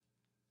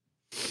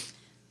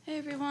Hey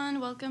everyone,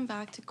 welcome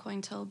back to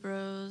Cointel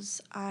Bros.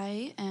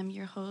 I am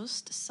your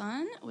host,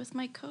 Sun, with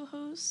my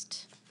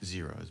co-host.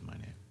 Zero is my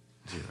name.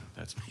 Zero,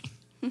 that's me.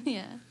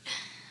 Yeah.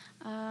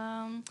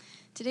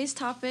 Today's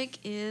topic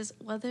is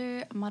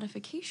weather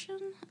modification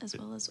as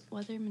well as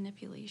weather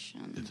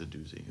manipulation. It's a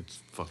doozy. It's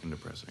fucking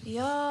depressing.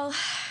 Y'all,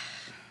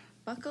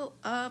 buckle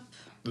up.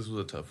 This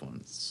was a tough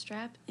one.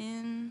 Strap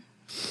in.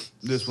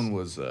 This one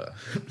was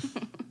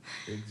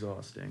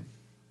exhausting,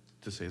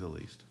 to say the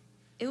least.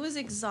 It was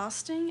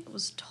exhausting. It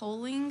was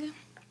tolling.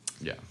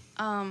 Yeah.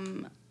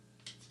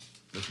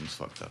 This one's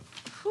fucked up.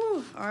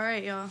 Whew. All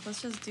right, y'all.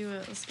 Let's just do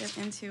it. Let's get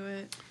into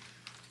it.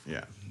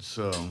 Yeah.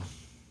 So,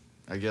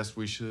 I guess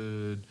we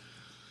should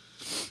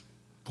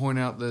point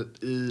out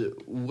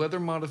that weather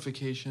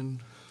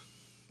modification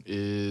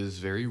is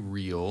very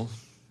real.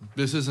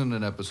 This isn't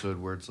an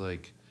episode where it's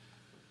like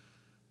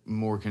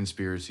more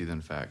conspiracy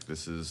than fact.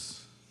 This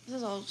is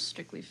all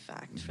strictly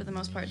fact for the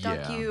most part.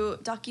 Yeah.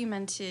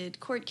 Documented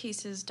court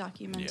cases,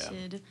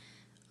 documented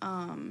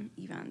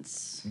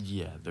events.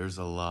 Yeah, there's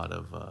a lot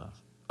of a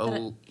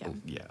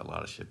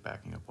lot of shit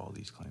backing up all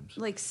these claims.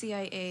 Like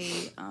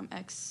CIA,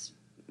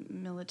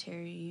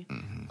 ex-military,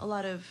 a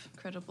lot of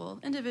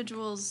credible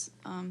individuals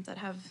that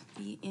have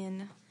the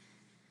in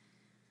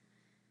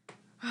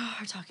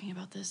are talking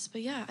about this.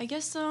 But yeah, I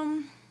guess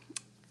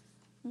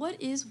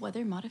what is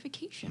weather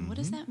modification? What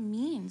does that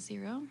mean,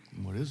 Zero?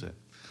 What is it?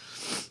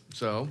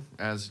 So,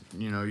 as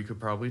you know, you could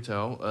probably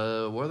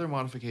tell, weather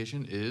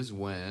modification is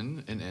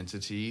when an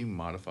entity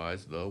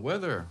modifies the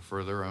weather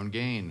for their own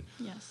gain.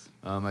 Yes.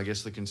 I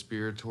guess the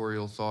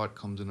conspiratorial thought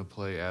comes into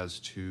play as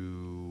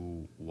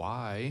to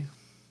why,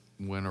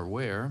 when, or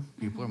where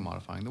people are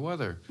modifying the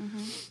weather,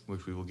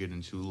 which we will get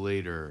into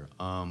later.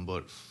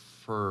 But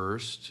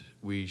first,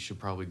 we should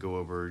probably go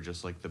over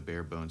just like the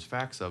bare bones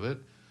facts of it.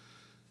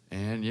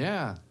 And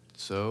yeah,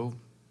 so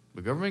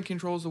the government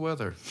controls the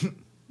weather.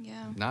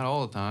 Yeah. Not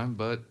all the time,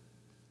 but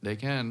they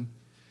can.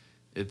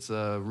 It's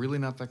really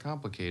not that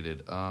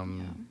complicated.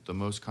 The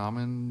most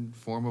common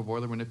form of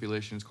weather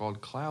manipulation is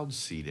called cloud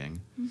seeding,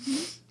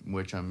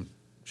 which I'm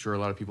sure a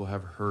lot of people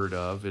have heard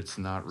of. It's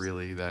not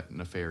really that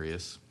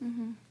nefarious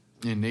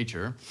in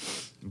nature,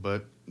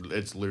 but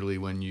it's literally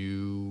when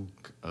you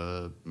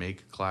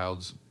make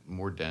clouds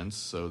more dense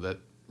so that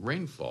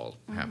rainfall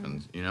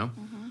happens, you know?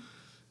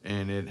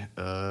 And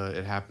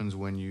it happens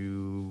when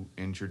you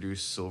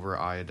introduce silver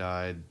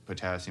iodide,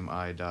 potassium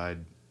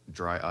iodide,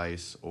 dry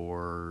ice,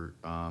 or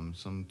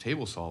some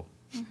table salt.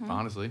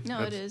 Honestly,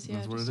 No, it is. Yeah,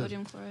 that's what just it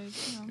sodium is. chloride.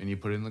 Yeah. And you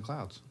put it in the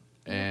clouds,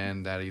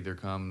 and that either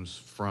comes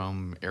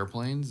from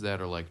airplanes that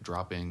are like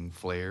dropping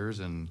flares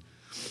and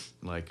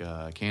like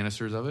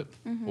canisters of it,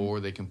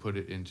 or they can put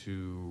it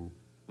into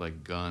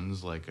like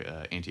guns, like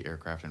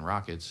anti-aircraft and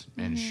rockets,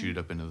 and shoot it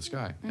up into the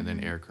sky, and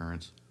then air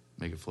currents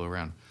make it flow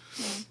around.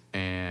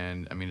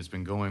 And I mean, it's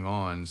been going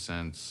on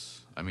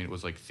since, I mean, it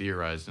was like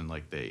theorized in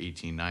like the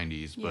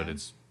 1890s, but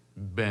it's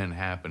been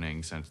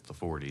happening since the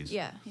 40s.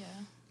 Yeah, yeah.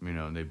 You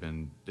know, and they've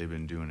been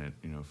doing it,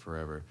 you know,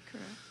 forever.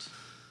 Correct.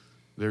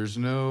 There's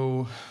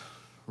no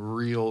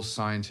real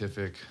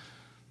scientific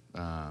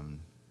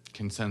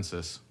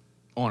consensus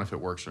on if it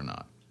works or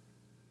not.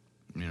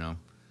 You know,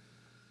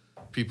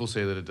 people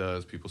say that it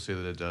does. People say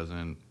that it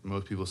doesn't.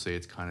 Most people say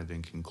it's kind of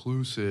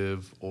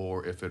inconclusive,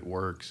 or if it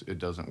works, it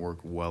doesn't work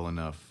well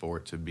enough for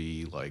it to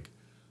be like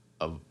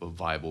a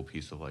viable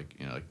piece of like,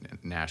 you know,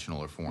 like national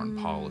or foreign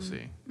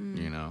policy.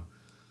 You know,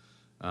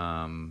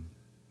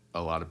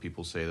 a lot of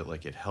people say that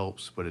like it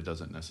helps, but it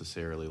doesn't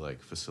necessarily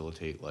like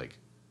facilitate like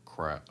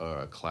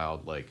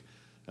cloud like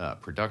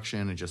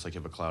production. And just like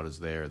if a cloud is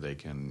there, they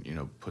can, you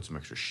know, put some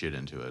extra shit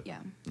into it. Yeah.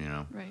 You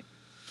know. Right.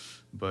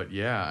 But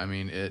yeah, I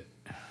mean it.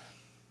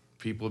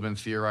 People have been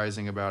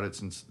theorizing about it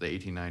since the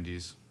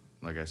 1890s,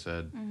 like I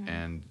said,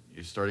 and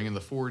starting in the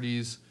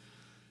 40s,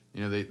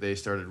 you know, they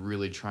started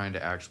really trying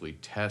to actually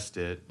test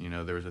it. You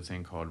know, there was a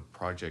thing called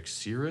Project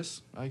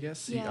Cirrus, I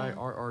guess,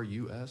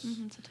 CIRRUS,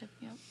 It's a type,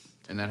 yep.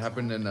 and that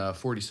happened in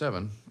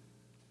 47,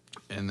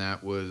 and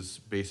that was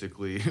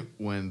basically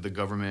when the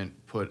government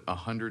put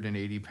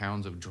 180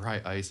 pounds of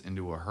dry ice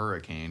into a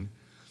hurricane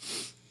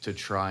to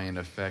try and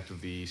affect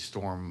the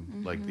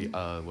storm, like the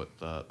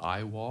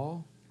eye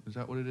wall. Is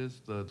that what it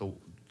is? The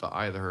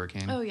eye of the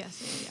hurricane? Oh,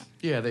 yes.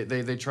 Yeah. Yeah,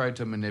 they tried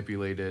to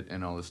manipulate it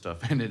and all this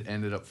stuff, and it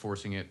ended up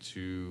forcing it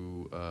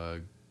to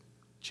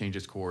change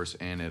its course,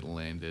 and it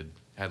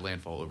had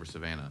landfall over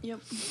Savannah. Yep.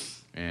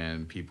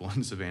 And people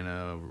in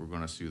Savannah were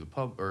going to sue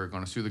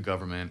the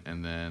government,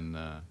 and then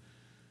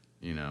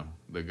you know,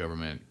 the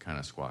government kind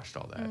of squashed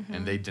all that,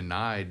 and they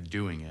denied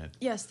doing it.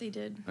 Yes, they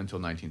did. Until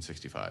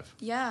 1965.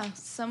 Yeah,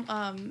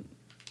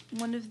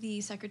 one of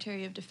the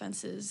Secretary of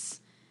Defenses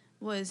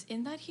was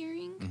in that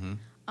hearing,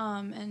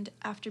 and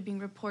after being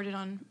reported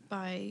on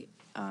by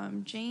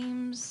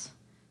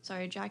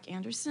Jack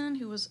Anderson,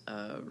 who was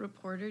a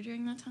reporter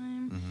during that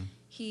time,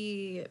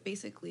 he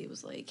basically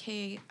was like,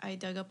 hey, I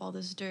dug up all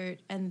this dirt,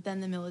 and then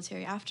the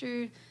military,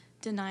 after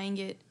denying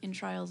it in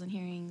trials and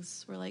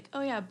hearings were like,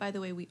 oh yeah, by the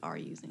way, we are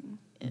using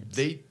it.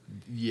 They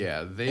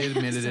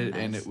admitted it,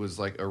 and mess. it was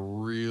like a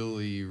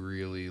really,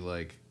 really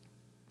like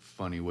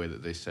funny way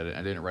that they said it.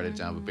 I didn't write it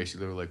down, but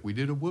basically they were like, we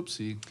did a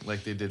whoopsie.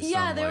 Like they did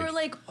Yeah, some, they like, were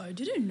like, I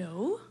didn't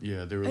know.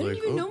 Yeah, they were I like,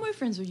 didn't even know my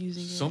friends were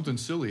using it. Something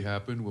silly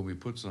happened when we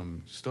put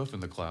some stuff in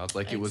the cloud.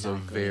 Like it was a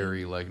Exactly.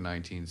 very like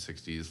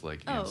 1960s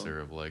like answer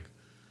of like,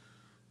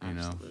 you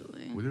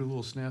Absolutely. know, we did a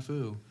little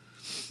snafu.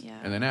 Yeah.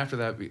 And then after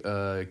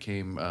that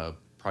came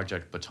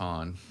Project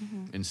Baton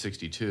in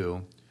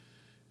 '62,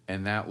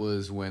 and that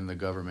was when the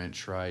government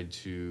tried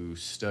to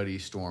study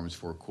storms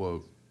for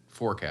quote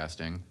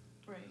forecasting.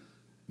 Right.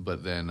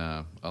 But then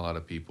a lot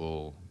of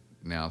people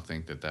now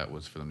think that that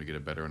was for them to get a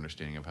better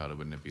understanding of how to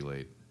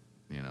manipulate,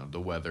 you know, the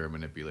weather,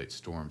 manipulate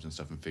storms and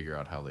stuff, and figure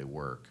out how they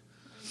work.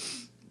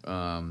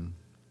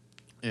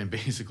 And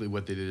basically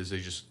what they did is they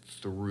just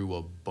threw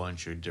a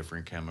bunch of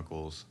different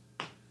chemicals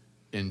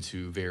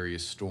into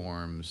various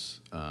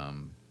storms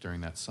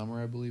during that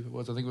summer, I believe it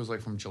was. I think it was like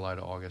from July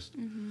to August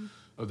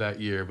of that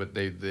year. But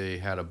they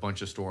had a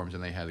bunch of storms,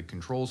 and they had the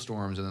control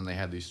storms, and then they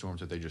had these storms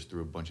that they just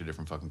threw a bunch of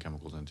different fucking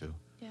chemicals into.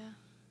 Yeah.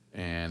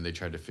 And they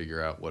tried to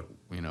figure out what,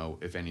 you know,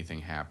 if anything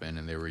happened,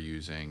 and they were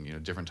using, you know,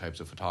 different types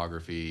of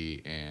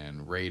photography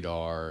and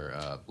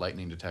radar,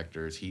 lightning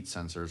detectors, heat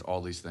sensors,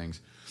 all these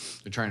things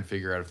to try and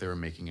figure out if they were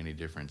making any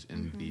difference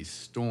in these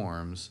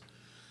storms.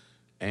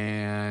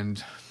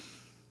 And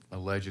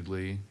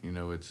allegedly, you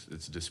know, it's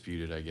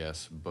disputed, I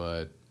guess,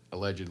 but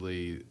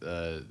allegedly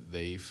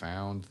they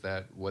found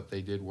that what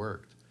they did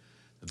worked.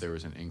 That there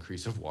was an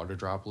increase of water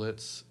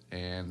droplets,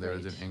 and there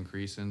was an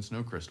increase in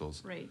snow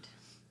crystals. Right.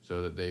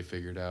 So that they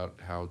figured out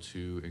how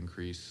to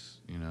increase,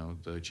 you know,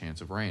 the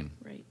chance of rain.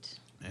 Right.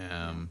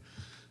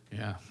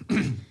 Yeah.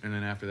 And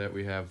then after that,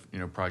 we have, you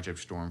know, Project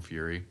Storm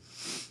Fury,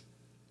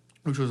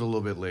 which was a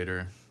little bit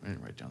later. I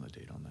didn't write down the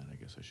date on that. I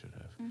guess I should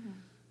have.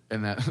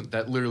 And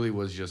that literally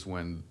was just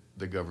when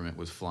the government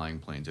was flying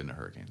planes into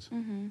hurricanes.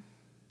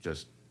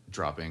 Just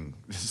dropping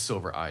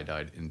silver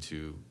iodide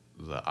into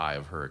the eye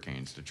of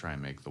hurricanes to try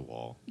and make the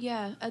wall.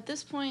 Yeah, at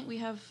this point, we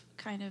have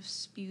kind of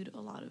spewed a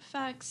lot of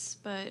facts,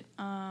 but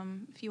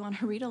if you want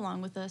to read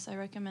along with us, I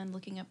recommend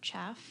looking up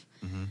chaff,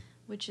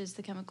 which is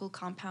the chemical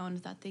compound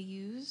that they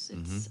use.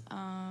 It's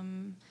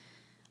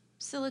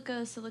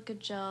silica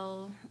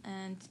gel,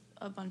 and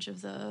a bunch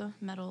of the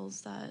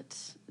metals that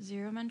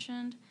Zero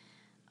mentioned.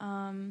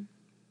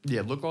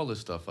 Yeah, look all this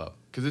stuff up,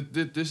 because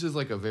this is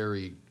like a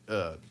very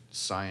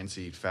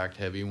science-y,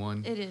 fact-heavy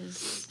one. It is.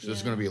 So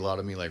there's going to be a lot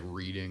of me like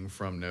reading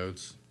from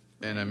notes,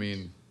 and I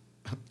mean,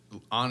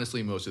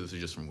 honestly, most of this is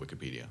just from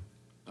Wikipedia.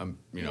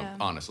 You know,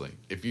 honestly,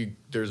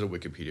 there's a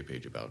Wikipedia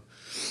page about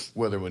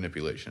weather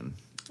manipulation.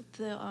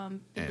 The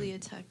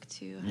Bibliotech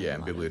too. Yeah,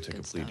 and Bibliotech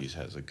of Pleiades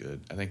has a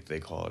good. I think they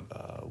call it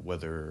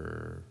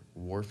weather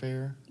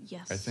warfare.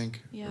 Yes. I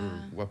think. Yeah.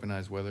 Or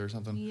weaponized weather or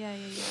something. Yeah.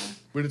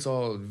 But it's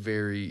all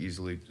very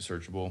easily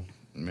searchable,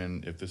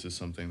 and if this is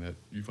something that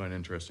you find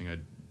interesting,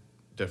 I'd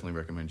definitely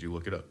recommend you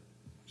look it up.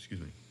 Excuse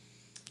me.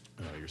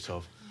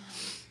 Yourself. Yeah.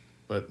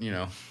 But, you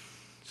know,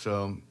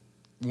 so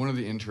one of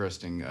the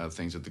interesting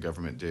things that the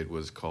government did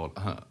was called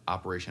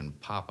Operation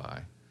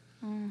Popeye.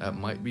 That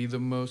might be the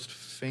most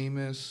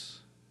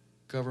famous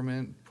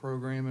government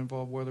program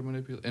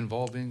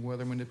involving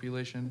weather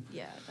manipulation.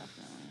 Yeah,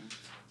 definitely.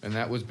 And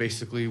that was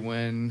basically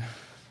when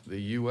the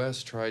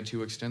U.S. tried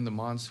to extend the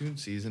monsoon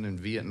season in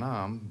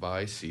Vietnam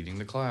by seeding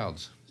the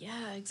clouds.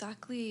 Yeah,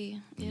 exactly.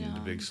 And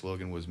the big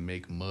slogan was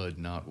 "Make mud,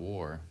 not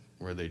war,"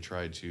 where they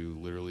tried to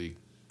literally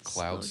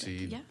cloud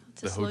seed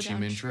the Ho Chi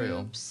Minh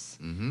Trail.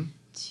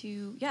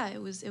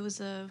 It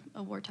was a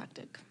war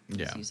tactic. It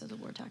was used as a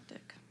war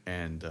tactic.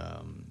 And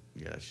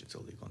that shit's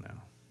illegal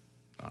now.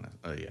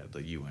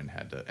 The UN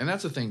had to, and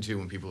that's the thing too.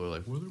 When people are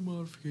like, "Weather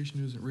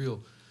modification isn't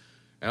real,"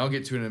 and I'll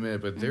get to it in a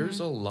minute, but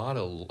there's a lot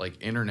of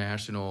like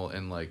international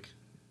and like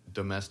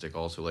domestic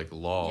also like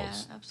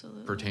laws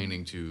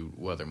pertaining to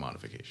weather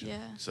modification. Yeah.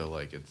 So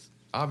like it's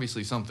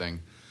obviously something.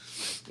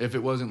 If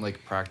it wasn't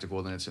like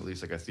practical, then it's at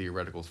least like a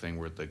theoretical thing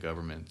where the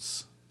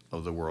governments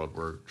of the world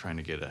were trying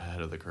to get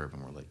ahead of the curve,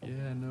 and we're like,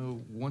 yeah,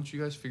 no. Once you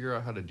guys figure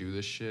out how to do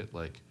this shit,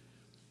 like,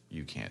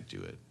 you can't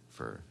do it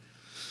for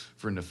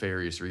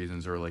nefarious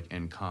reasons or like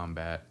in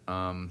combat.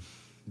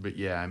 But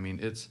yeah, I mean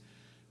it's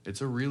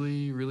a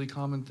really, really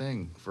common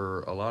thing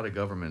for a lot of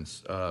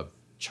governments.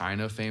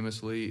 China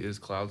famously is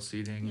cloud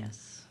seeding.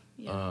 Yes.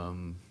 Yeah.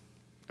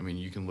 I mean,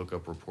 you can look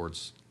up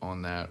reports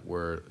on that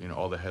where, you know,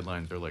 all the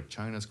headlines, they're like,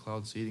 China's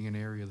cloud seeding an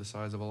area the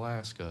size of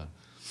Alaska.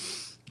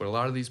 But a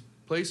lot of these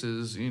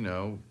places, you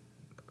know,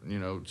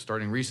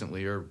 starting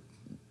recently are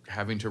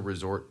having to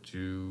resort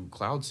to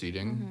cloud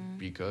seeding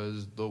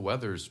because the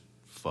weather's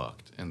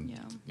fucked and,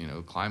 you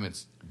know,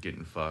 climate's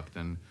getting fucked.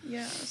 And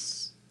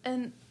yes.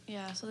 And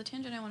so the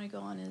tangent I want to go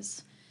on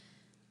is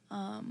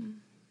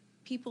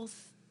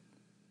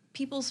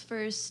people's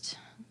first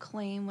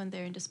claim when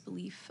they're in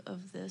disbelief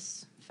of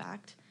this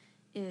fact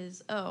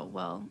is, oh,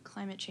 well,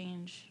 climate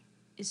change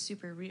is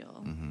super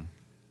real.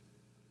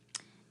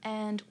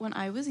 And when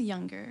I was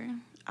younger,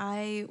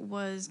 I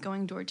was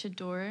going door to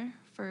door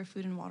for a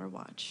Food and Water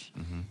Watch.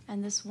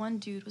 And this one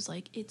dude was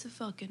like, it's a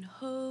fucking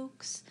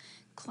hoax.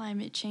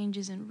 Climate change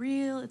isn't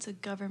real. It's a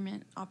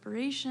government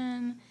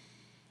operation.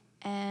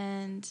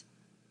 And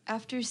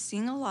after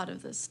seeing a lot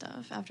of this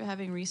stuff, after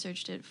having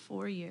researched it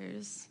for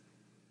years,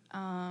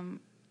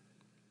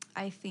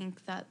 I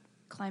think that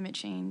climate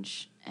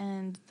change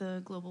and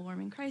the global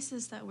warming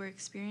crisis that we're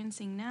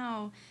experiencing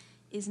now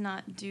is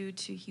not due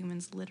to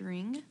humans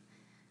littering.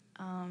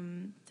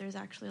 There's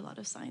actually a lot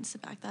of science to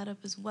back that up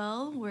as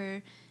well,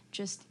 where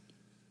just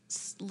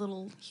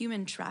little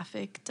human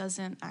traffic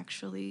doesn't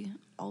actually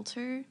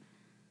alter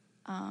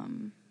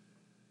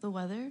the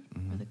weather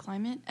or the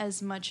climate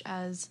as much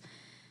as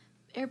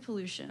air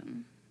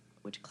pollution,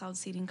 which cloud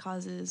seeding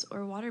causes,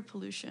 or water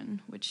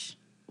pollution, which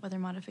weather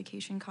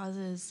modification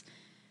causes.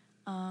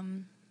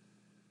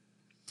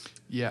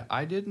 Yeah,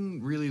 I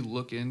didn't really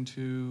look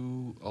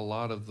into a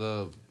lot of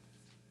the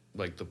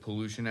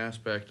pollution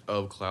aspect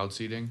of cloud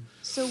seeding.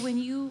 So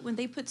when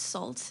they put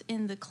salt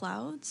in the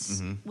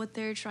clouds, what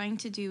they're trying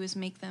to do is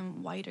make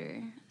them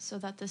whiter so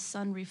that the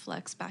sun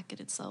reflects back at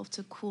itself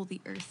to cool the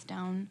earth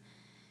down,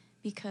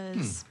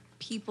 because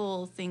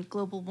people think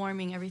global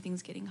warming,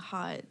 everything's getting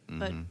hot,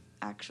 but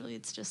actually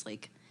it's just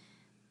like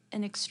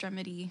an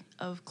extremity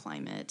of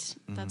climate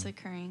that's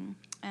occurring.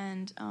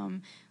 And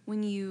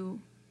when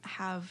you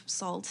have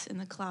salt in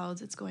the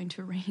clouds, it's going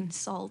to rain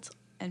salt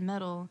and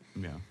metal.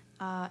 Yeah.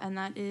 And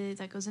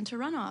that goes into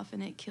runoff,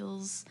 and it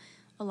kills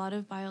a lot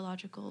of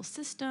biological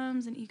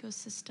systems and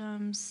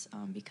ecosystems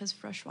because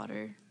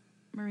freshwater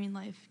marine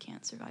life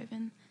can't survive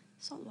in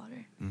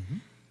saltwater.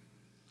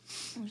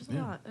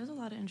 There's a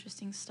lot of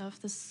interesting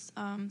stuff.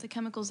 The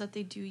chemicals that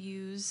they do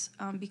use,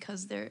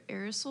 because they're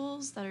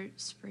aerosols that are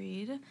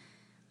sprayed,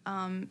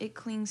 it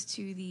clings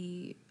to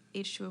the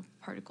H2O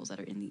particles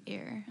that are in the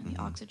air and the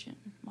oxygen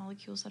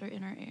molecules that are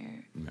in our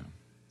air. Yeah.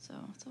 So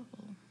it's a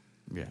whole...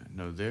 Yeah,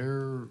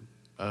 no,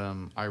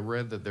 I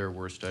read that there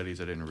were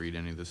studies. I didn't read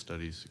any of the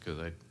studies because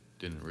I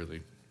didn't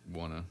really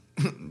want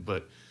to.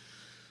 But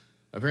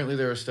apparently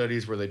there are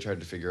studies where they tried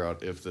to figure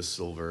out if the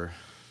silver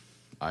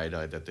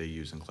iodide that they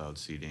use in cloud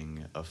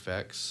seeding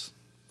affects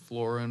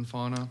flora and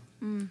fauna.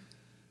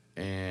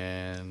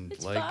 And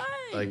it's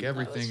like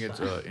everything, it's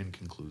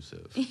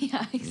inconclusive.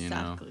 Yeah,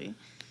 exactly.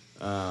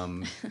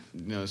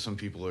 Some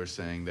people are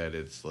saying that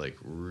it's like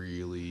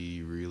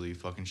really, really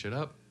fucking shit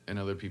up. And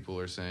other people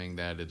are saying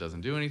that it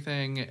doesn't do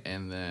anything.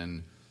 And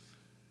then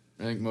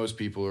I think most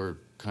people are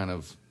kind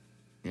of,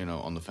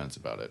 on the fence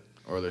about it.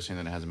 Or they're saying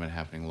that it hasn't been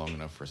happening long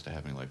enough for us to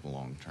have any,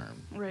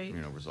 long-term,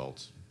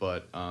 results.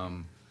 But,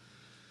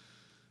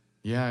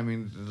 yeah, I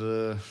mean,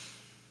 the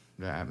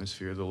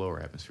atmosphere, the lower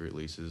atmosphere at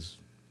least, is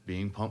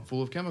being pumped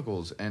full of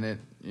chemicals. And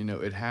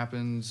it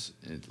happens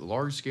at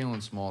large scale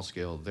and small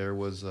scale. There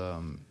was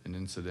an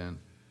incident...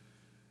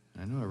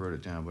 I know I wrote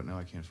it down, but now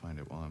I can't find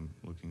it while I'm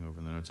looking over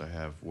the notes I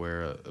have,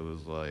 where it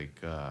was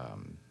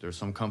there's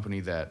some company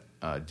that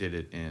did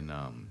it in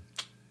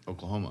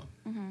Oklahoma.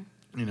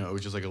 It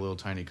was just like a little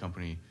tiny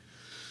company.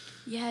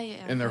 Yeah.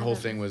 And their whole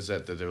thing was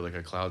that they're like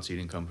a cloud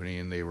seeding company,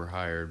 and they were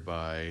hired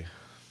by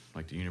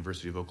the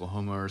University of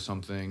Oklahoma or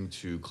something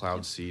to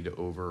cloud seed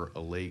over a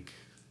lake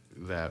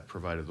that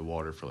provided the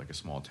water for a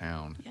small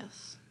town.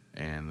 Yes.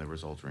 And the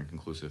results were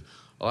inconclusive.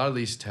 A lot of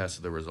these tests,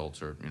 the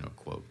results are,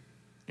 quote,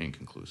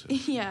 inconclusive.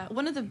 Yeah,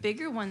 one of the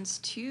bigger ones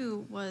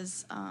too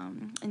was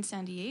in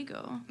San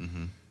Diego.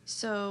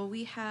 So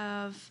we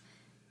have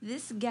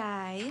this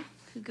guy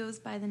who goes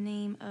by the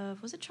name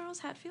of, was it Charles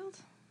Hatfield?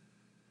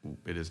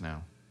 It is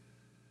now.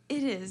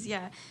 It is,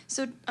 yeah.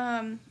 So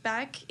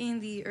back in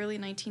the early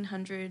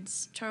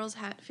 1900s, Charles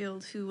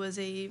Hatfield, who was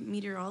a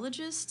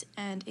meteorologist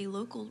and a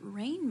local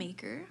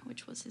rainmaker,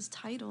 which was his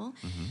title,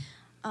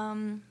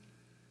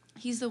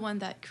 he's the one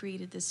that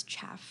created this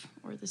chaff,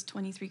 or this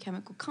 23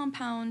 chemical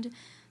compound,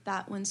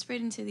 that when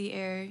sprayed into the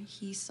air,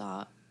 he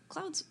saw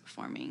clouds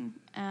forming.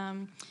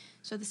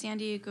 So the San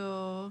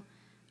Diego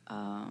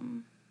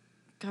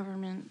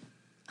government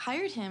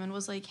hired him and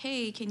was like,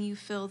 hey, can you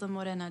fill the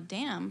Morena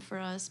Dam for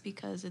us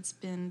because it's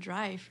been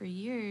dry for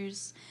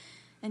years?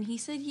 And he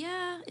said,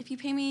 yeah, if you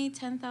pay me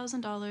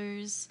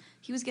 $10,000.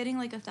 He was getting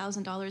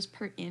 $1,000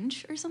 per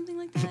inch or something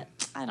like that.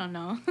 I don't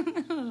know.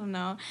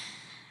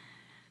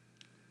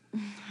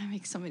 I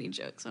make so many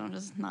jokes. I'm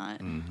just not.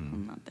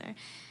 I'm not there.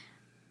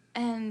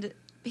 And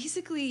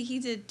basically, he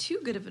did too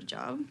good of a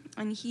job,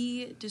 and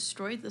he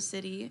destroyed the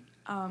city,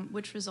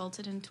 which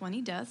resulted in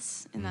 20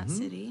 deaths in that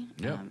city.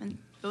 Yep. And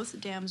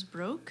both dams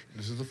broke.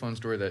 This is a fun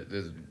story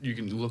that you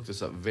can look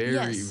this up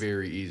very,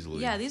 very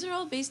easily. Yeah, these are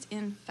all based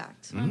in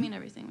fact. I mean,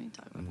 everything we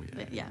talk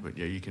about. But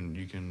yeah, you can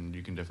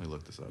definitely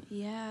look this up.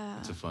 Yeah.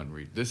 It's a fun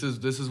read. This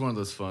is one of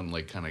those fun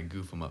kind of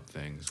goof 'em up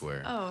things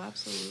where. Oh,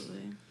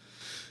 absolutely.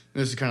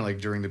 This is kind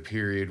of during the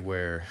period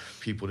where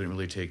people didn't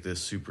really take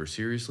this super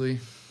seriously,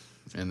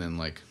 and then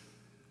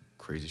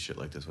crazy shit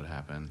like this would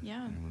happen.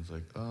 Yeah. And everyone's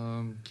like,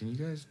 can you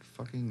guys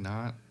fucking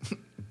not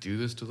do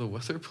this to the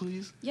weather,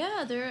 please?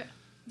 Yeah,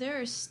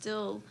 there are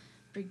still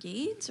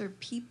brigades or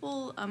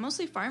people,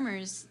 mostly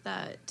farmers,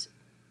 that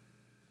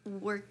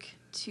work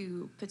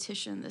to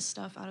petition this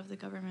stuff out of the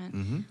government,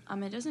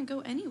 Mm-hmm. it doesn't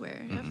go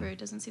anywhere ever. It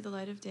doesn't see the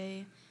light of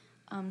day.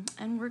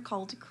 And we're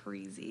called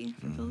crazy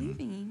for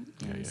believing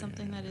in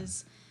something that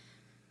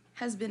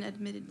has been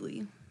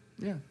admittedly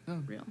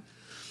real.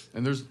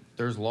 And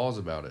there's laws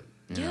about it.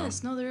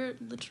 Yes, no, there are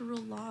literal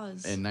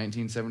laws. In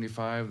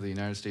 1975, the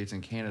United States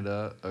and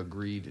Canada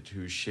agreed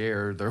to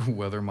share their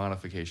weather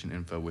modification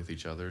info with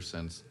each other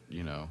since,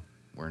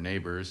 we're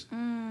neighbors.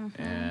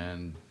 Mm-hmm.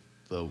 And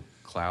the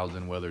clouds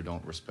and weather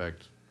don't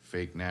respect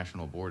fake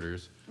national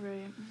borders.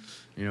 Right.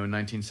 In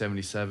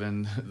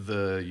 1977,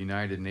 the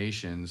United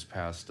Nations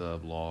passed a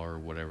law or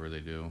whatever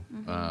they do,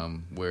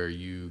 where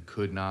you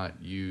could not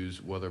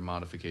use weather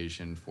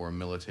modification for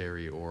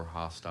military or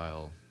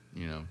hostile,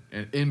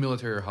 in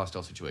military or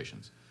hostile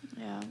situations.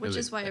 Yeah, which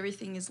is why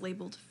everything is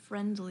labeled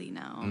friendly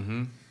now.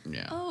 Mm-hmm.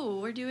 Yeah. Oh,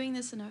 we're doing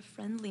this in a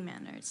friendly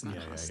manner. It's not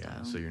hostile.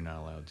 Yeah. So you're not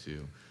allowed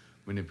to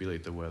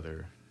manipulate the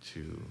weather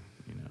to,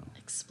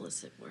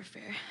 Explicit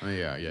warfare.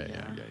 Yeah.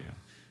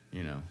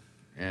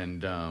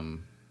 And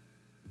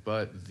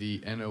but the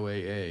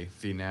NOAA,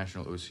 the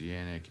National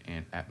Oceanic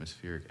and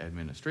Atmospheric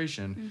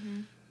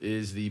Administration,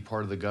 is the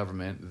part of the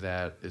government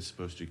that is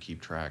supposed to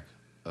keep track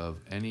of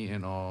any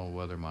and all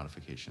weather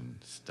modification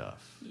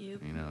stuff. Yep.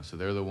 So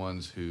they're the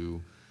ones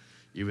who,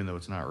 even though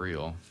it's not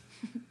real,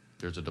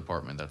 there's a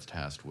department that's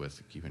tasked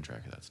with keeping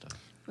track of that stuff.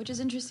 Which is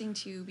interesting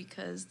too,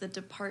 because the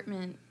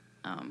department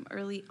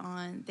early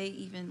on, they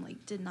even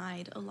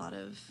denied a lot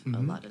of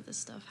this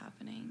stuff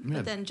happening. Yeah.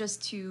 But then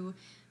just to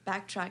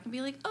backtrack and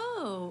be like,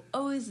 oh,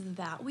 is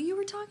that what you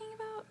were talking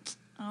about?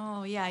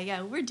 Oh,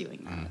 yeah, we're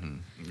doing that.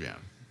 Mm-hmm. Yeah.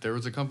 There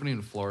was a company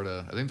in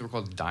Florida, I think they were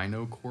called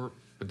Dino Corp,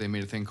 but they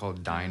made a thing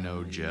called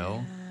Dino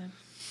Gel.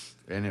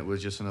 Yeah. And it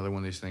was just another one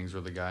of these things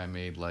where the guy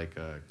made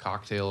a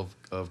cocktail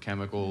of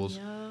chemicals,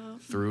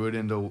 threw it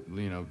into,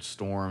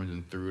 storms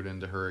and threw it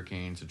into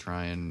hurricanes to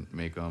try and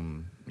make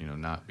them,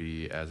 not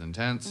be as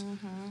intense.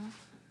 Mm-hmm.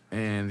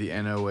 And the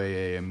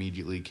NOAA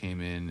immediately came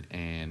in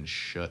and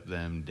shut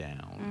them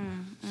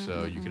down.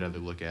 So you could either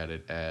look at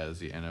it as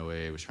the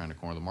NOAA was trying to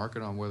corner the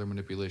market on weather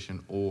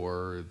manipulation,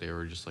 or they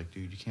were just like,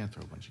 dude, you can't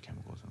throw a bunch of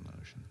chemicals in the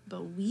ocean.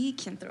 But we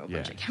can throw a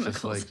bunch of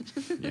chemicals.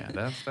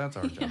 That's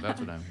our job. That's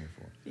what I'm here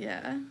for.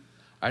 Yeah.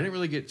 I didn't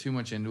really get too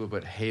much into it,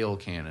 but hail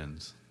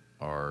cannons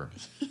are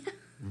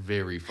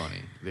very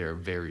funny. They're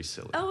very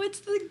silly. Oh,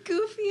 it's the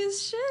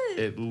goofiest shit.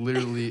 It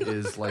literally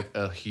is like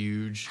a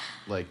huge,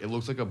 it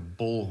looks like a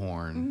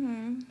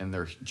bullhorn, and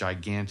they're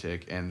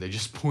gigantic, and they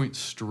just point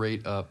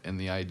straight up, and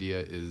the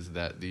idea is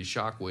that the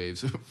shock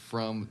waves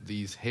from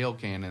these hail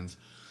cannons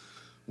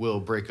will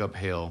break up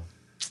hail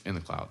in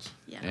the clouds,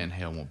 and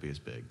hail won't be as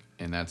big.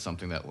 And that's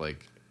something that,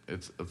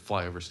 it's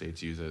flyover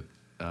states use it,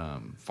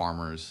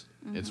 farmers,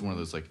 it's one of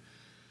those,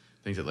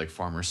 things that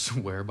farmers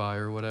swear by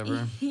or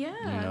whatever.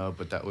 Yeah.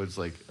 But that was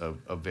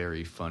a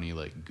very funny,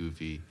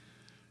 goofy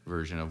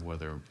version of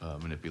weather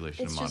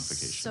manipulation and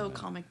modification. It's just so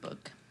comic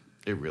book.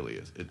 It really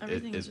is.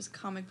 Everything is just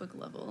comic book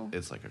level.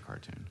 It's like a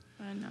cartoon.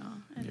 I know.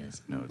 It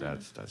is. No,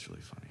 that's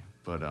really funny.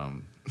 But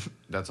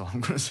that's all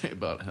I'm going to say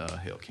about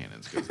hail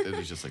cannons, because it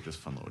was just this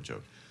fun little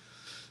joke.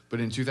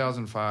 But in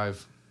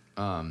 2005,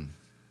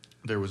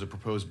 there was a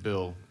proposed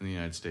bill in the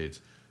United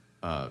States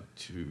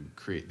to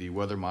create the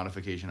Weather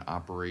Modification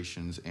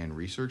Operations and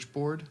Research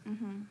Board,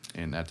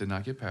 and that did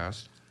not get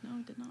passed. No,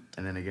 it did not.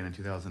 And then again in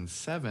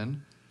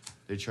 2007,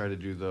 they tried to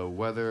do the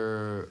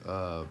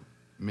Weather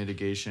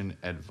Mitigation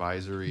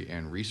Advisory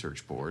and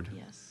Research Board.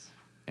 Yes.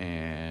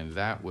 And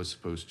that was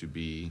supposed to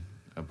be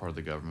a part of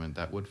the government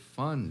that would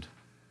fund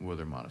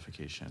weather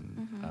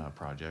modification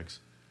projects.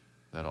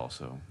 That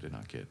also did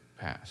not get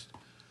passed.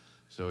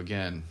 So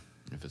again,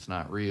 if it's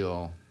not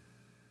real,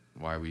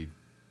 why are we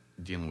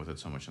dealing with it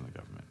so much in the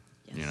government?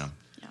 Yes.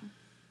 Yeah.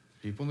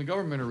 People in the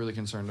government are really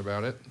concerned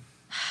about it.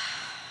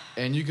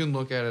 And you can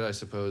look at it, I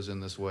suppose, in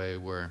this way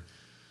where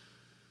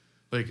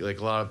like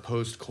a lot of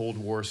post-Cold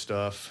War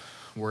stuff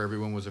where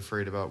everyone was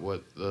afraid about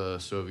what the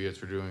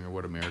Soviets were doing or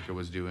what America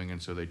was doing,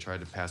 and so they tried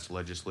to pass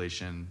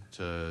legislation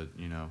to,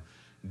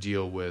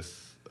 deal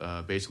with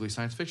basically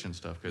science fiction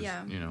stuff, because,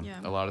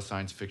 a lot of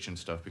science fiction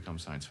stuff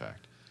becomes science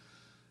fact.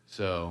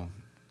 So,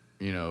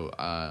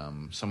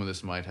 some of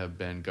this might have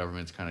been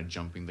governments kind of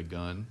jumping the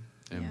gun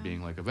and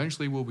being like,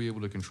 eventually we'll be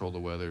able to control the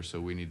weather, so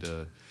we need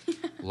to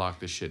lock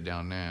this shit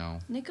down now.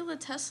 Nikola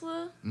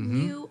Tesla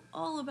knew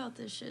all about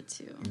this shit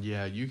too.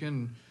 Yeah,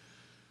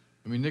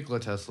 Nikola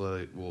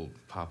Tesla will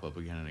pop up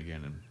again and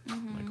again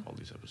in all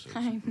these episodes.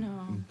 I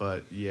know.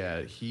 But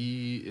yeah,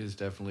 he is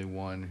definitely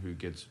one who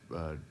gets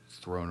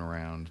thrown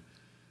around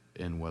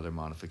in weather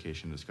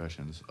modification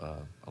discussions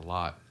a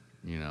lot,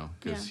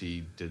 because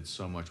he did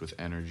so much with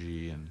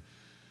energy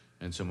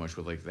and so much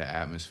with the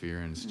atmosphere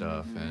and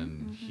stuff,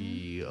 and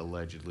he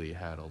allegedly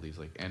had all these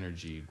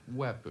energy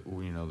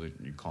that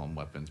you call them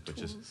weapons, but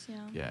tools, just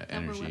that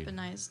energy were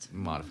weaponized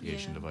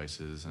modification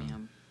devices,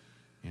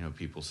 and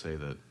people say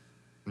that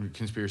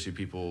conspiracy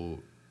people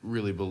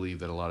really believe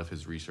that a lot of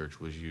his research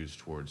was used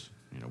towards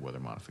weather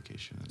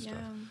modification and stuff,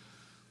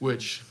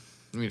 which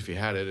if he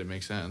had it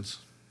makes sense.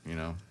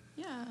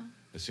 Yeah.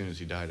 as soon as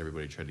he died,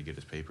 everybody tried to get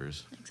his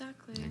papers.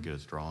 Exactly. And get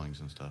his drawings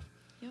and stuff.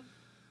 Yep.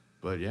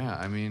 But yeah,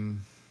 I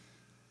mean...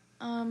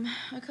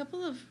 A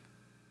couple of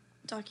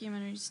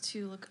documentaries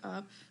to look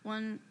up.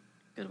 One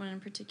good one in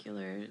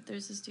particular,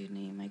 there's this dude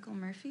named Michael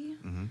Murphy,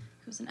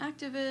 who's an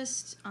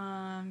activist.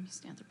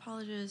 He's an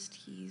anthropologist.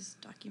 He's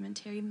a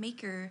documentary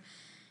maker.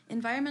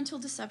 Environmental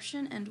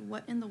Deception and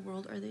What in the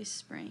World Are They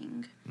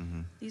Spraying?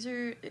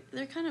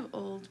 They're kind of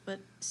old, but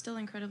still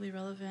incredibly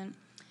relevant.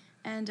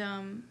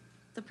 And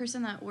the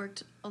person that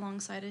worked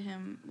alongside of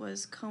him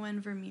was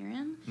Cohen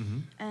Vermeeren,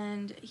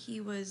 and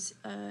he was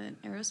an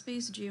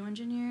aerospace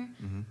geoengineer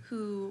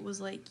who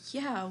was like,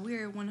 yeah,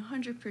 we're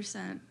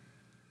 100%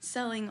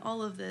 selling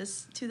all of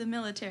this to the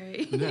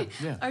military.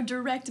 Yeah. Our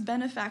direct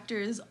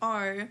benefactors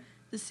are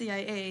the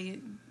CIA,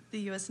 the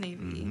U.S.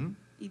 Navy,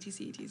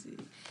 etc., etc.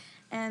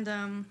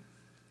 And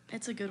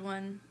it's a good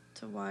one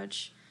to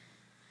watch.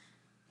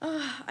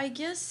 I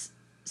guess,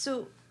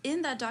 so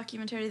in that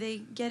documentary, they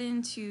get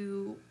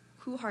into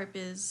who HAARP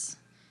is.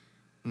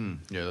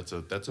 Yeah, that's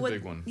a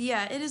big one.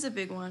 Yeah, it is a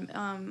big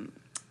one.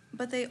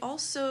 But they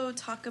also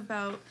talk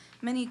about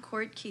many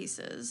court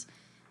cases.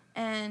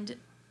 And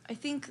I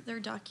think their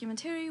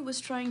documentary was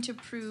trying to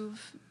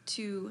prove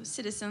to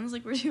citizens,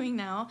 like we're doing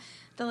now,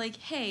 that, like,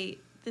 hey,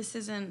 this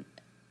isn't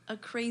a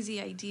crazy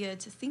idea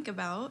to think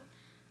about.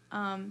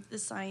 The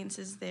science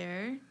is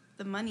there.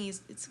 The money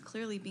it's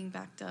clearly being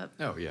backed up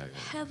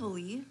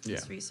heavily,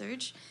 this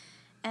research.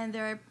 And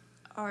there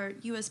are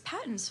U.S.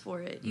 patents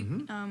for it.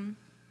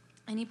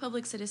 Any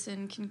public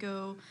citizen can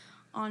go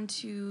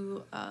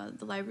onto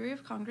the Library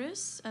of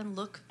Congress and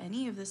look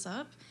any of this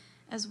up,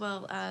 as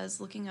well as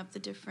looking up the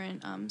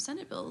different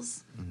Senate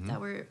bills that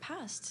were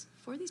passed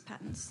for these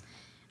patents.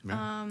 Yeah.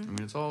 I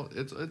mean,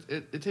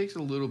 it takes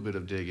a little bit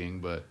of digging,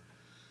 but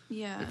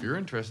if you're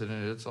interested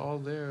in it, it's all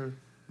there.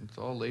 It's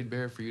all laid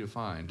bare for you to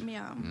find.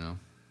 Yeah. You know,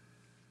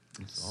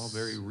 it's all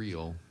very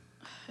real.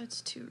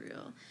 It's too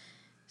real.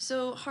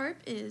 So HAARP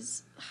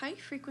is High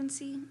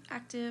Frequency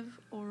Active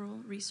Oral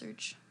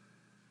Research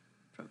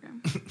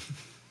Program.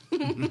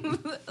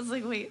 I was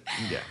like, wait.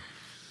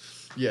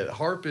 Yeah,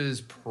 HAARP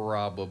is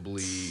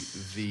probably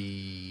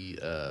the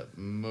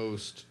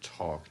most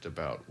talked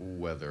about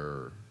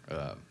weather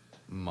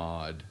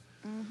mod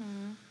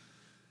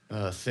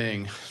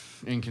thing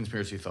in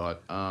conspiracy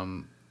thought.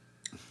 I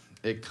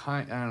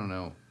don't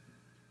know.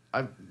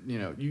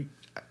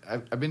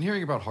 I've been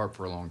hearing about HAARP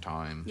for a long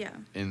time. Yeah.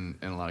 In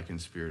a lot of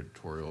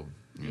conspiratorial,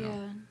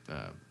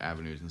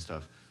 avenues and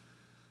stuff.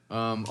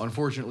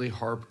 Unfortunately,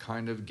 HAARP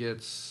kind of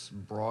gets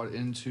brought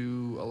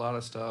into a lot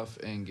of stuff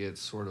and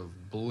gets sort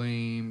of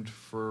blamed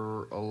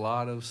for a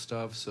lot of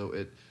stuff. So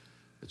it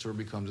sort of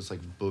becomes this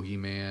like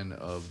boogeyman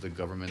of the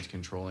government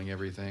controlling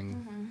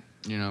everything,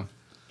 you know.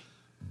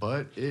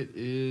 But it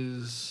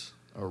is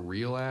a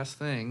real ass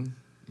thing.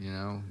 You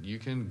know, you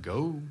can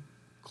go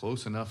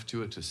close enough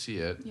to it to see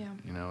it. Yeah.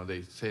 You know,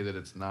 they say that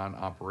it's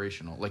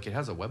non-operational. Like, it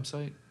has a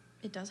website.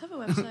 It does have a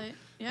website.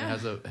 Yeah.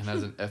 It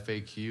has an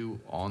FAQ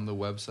on the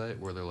website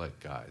where they're like,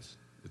 guys,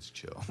 it's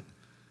chill.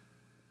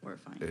 We're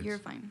fine. You're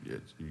fine.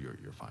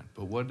 You're fine.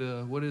 But what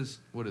is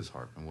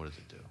HAARP and what does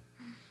it do?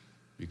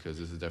 Because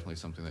this is definitely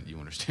something that you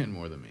understand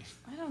more than me.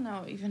 I don't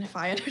know even if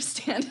I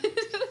understand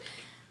it.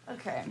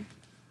 Okay.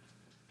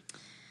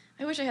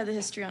 I wish I had the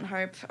history on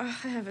HAARP. I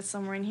have it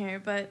somewhere in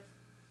here, but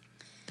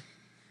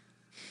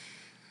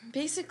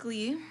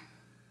basically,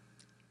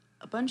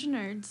 a bunch of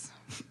nerds.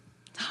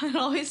 It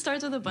always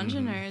starts with a bunch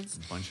of nerds.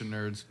 A bunch of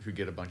nerds who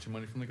get a bunch of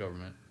money from the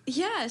government.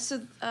 Yeah,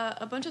 so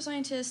a bunch of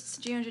scientists,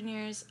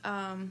 geoengineers,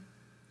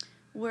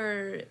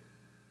 were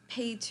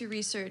paid to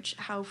research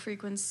how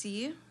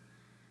frequency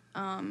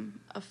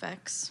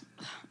affects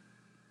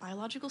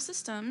biological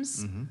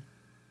systems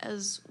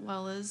as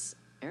well as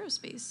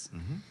aerospace.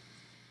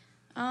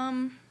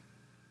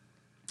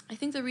 I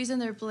think the reason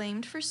they're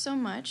blamed for so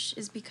much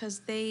is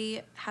because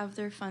they have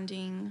their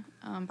funding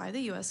by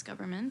the U.S.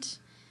 government.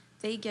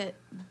 They get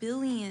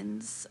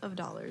billions of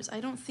dollars. I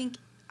don't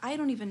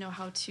even know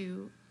how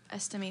to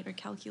estimate or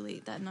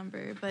calculate that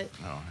number, but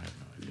I have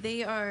no idea.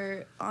 They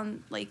are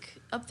on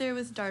up there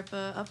with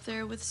DARPA, up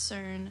there with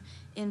CERN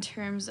in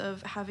terms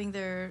of having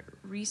their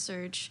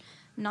research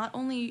not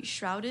only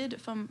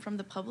shrouded from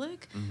the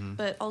public,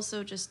 but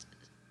also just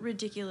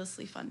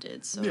ridiculously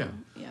funded. So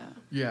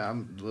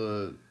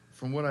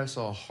from what I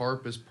saw,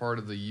 HAARP is part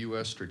of the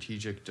U.S.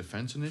 Strategic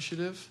Defense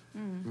Initiative,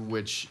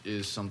 which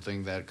is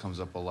something that comes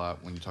up a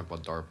lot when you talk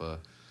about DARPA.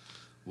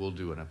 We'll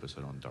do an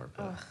episode on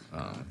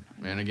DARPA.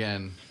 And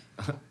again,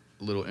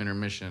 little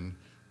intermission,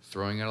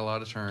 throwing out a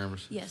lot of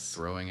terms,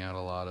 throwing out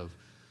a lot of,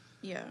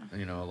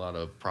 a lot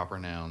of proper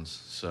nouns.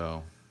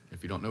 So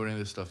if you don't know what any of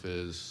this stuff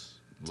is,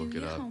 look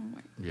it up.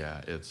 Homework. Yeah,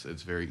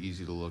 it's very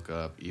easy to look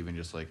up, even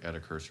just like at a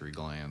cursory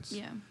glance.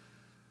 Yeah.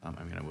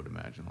 I mean, I would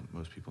imagine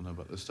most people know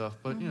about this stuff,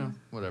 but,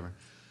 whatever.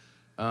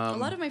 A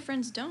lot of my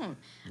friends don't.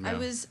 Yeah.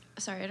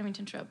 Sorry, I don't mean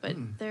to interrupt, but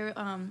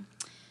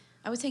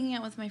I was hanging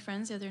out with my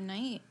friends the other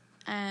night,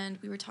 and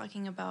we were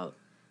talking about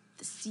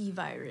the C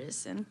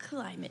virus and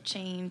climate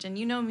change, and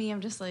you know me, I'm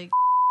just like,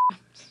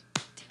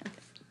 damn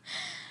it.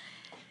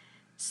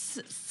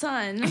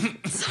 son,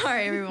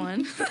 sorry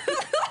everyone,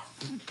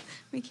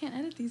 we can't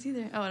edit these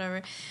either. Oh,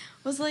 whatever.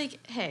 Was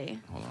like, hey.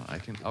 Hold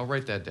on, I'll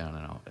write that down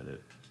and I'll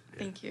edit.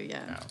 Thank you.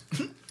 Yeah.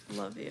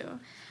 Love you.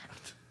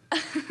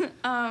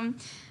 I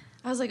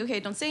was like, okay,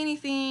 don't say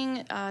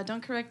anything.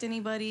 Don't correct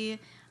anybody.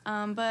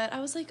 But I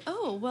was like,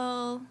 oh,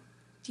 well,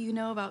 do you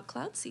know about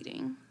cloud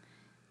seeding?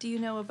 Do you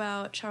know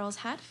about Charles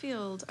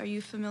Hatfield? Are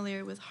you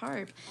familiar with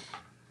HAARP?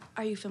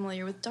 Are you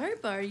familiar with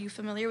DARPA? Are you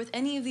familiar with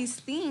any of these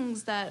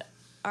things that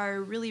are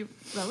really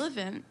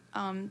relevant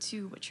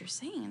to what you're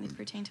saying, and they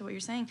pertain to what you're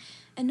saying?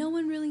 And no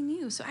one really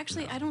knew. So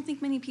actually, I don't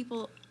think many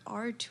people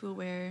are too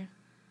aware.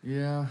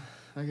 Yeah,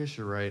 I guess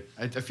you're right.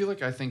 I feel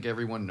like I think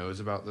everyone knows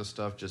about this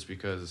stuff just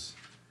because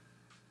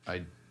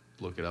I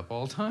look it up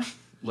all the time.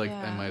 Like,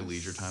 in my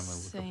leisure time, I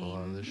look up a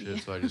lot of this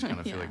shit, so I just kind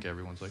of feel like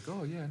everyone's like,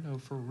 oh, yeah, no,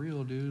 for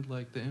real, dude.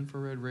 Like, the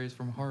infrared rays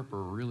from HAARP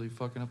are really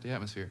fucking up the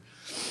atmosphere.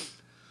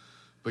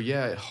 But,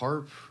 yeah,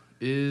 HAARP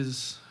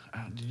is...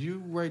 did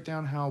you write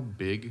down how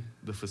big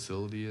the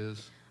facility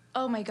is?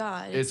 Oh, my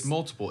God. It's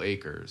multiple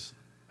acres.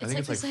 I think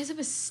it's like the size of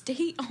a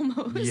state,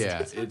 almost.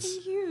 Yeah, it's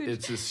fucking huge.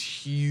 It's this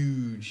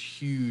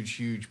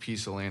huge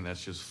piece of land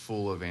that's just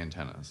full of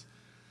antennas.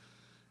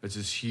 It's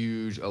this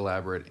huge,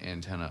 elaborate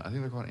antenna. I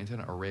think they're called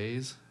antenna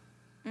arrays.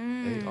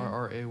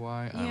 ARRAY.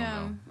 I don't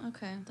know.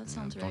 Okay, that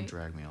sounds right. Don't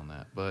drag me on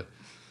that. But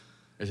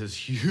it's this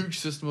huge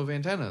system of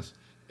antennas,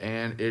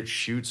 and it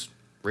shoots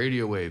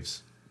radio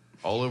waves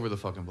all over the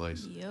fucking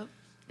place. Yep.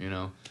 You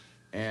know,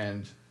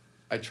 and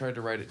I tried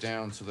to write it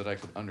down so that I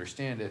could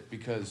understand it,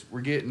 because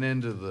we're getting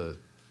into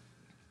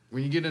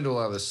when you get into a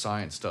lot of the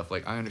science stuff,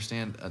 like, I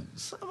understand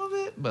some of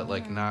it, but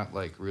like not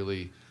like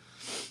really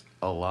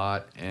a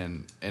lot,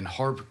 and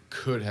HAARP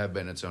could have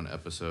been its own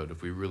episode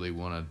if we really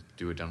want to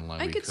do it down the line.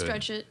 I could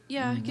stretch it.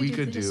 Yeah, we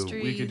could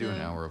do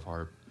an hour of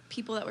HAARP.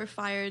 People that were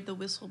fired, the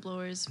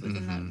whistleblowers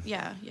within that.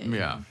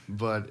 Yeah,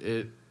 but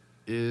it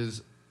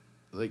is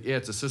like,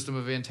 it's a system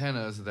of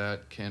antennas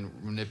that can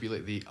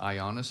manipulate the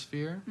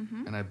ionosphere,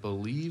 and I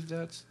believe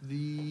that's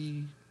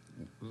the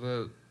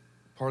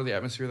part of the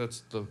atmosphere that's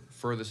the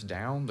furthest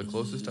down, the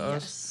closest to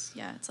us.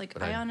 Yeah, it's like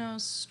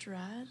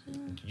ionostratus.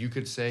 You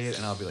could say it,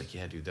 and I'll be like,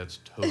 yeah, dude, that's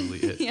totally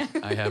it.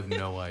 I have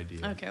no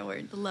idea. Okay,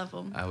 word. The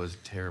level. I was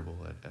terrible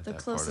at that. The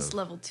closest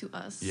level to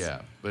us.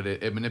 Yeah, but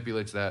it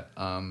manipulates that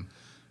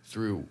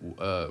through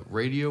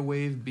radio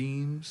wave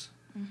beams,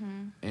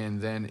 and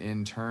then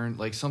in turn,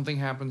 like, something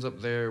happens up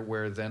there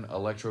where then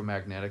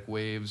electromagnetic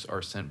waves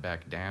are sent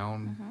back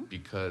down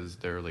because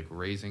they're like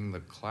raising the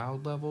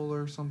cloud level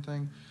or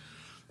something.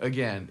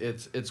 Again,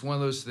 it's one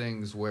of those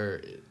things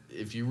where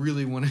if you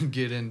really want to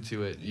get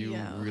into it, you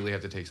really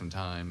have to take some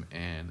time,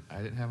 and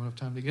I didn't have enough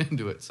time to get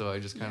into it, so I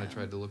just kind of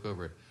tried to look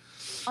over it.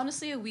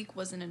 Honestly, a week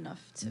wasn't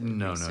enough to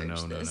No.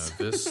 this.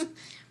 This,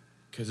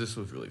 because this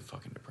was really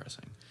fucking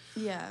depressing.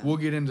 Yeah. We'll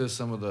get into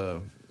some of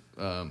the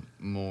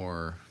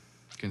more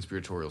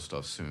conspiratorial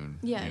stuff soon.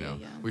 Yeah.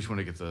 We just want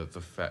to get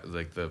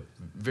the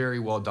very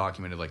well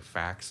documented, like,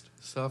 facts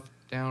stuff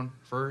down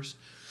first.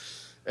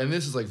 And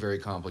this is, like, very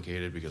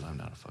complicated because I'm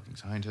not a fucking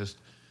scientist.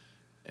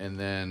 And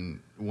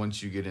then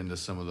once you get into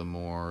some of the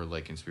more,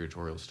 like,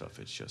 conspiratorial stuff,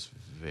 it's just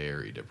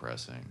very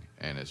depressing,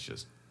 and it's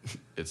just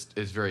it's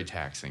very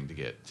taxing to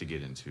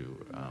get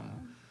into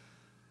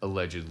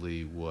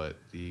allegedly what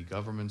the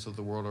governments of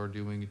the world are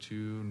doing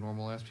to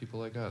normal ass people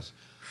like us.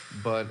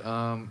 But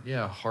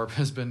HAARP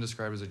has been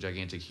described as a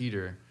gigantic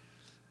heater.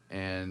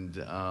 And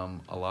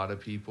a lot of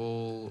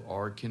people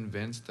are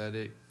convinced that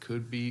it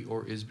could be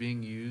or is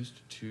being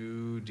used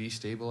to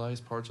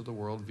destabilize parts of the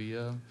world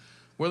via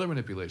weather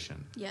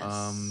manipulation.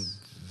 Yes.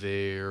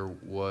 There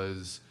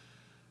was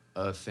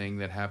a thing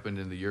that happened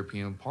in the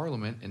European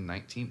Parliament in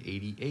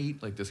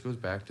 1988. Like, this goes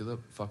back to the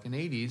fucking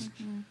 80s,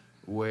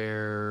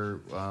 where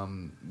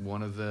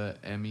one of the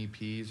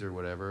MEPs or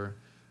whatever,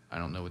 I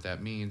don't know what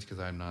that means because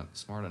I'm not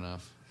smart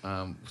enough,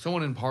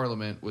 someone in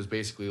Parliament was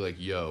basically like,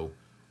 yo,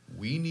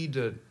 we need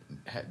to...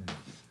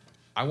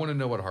 I want to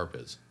know what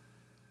HAARP is,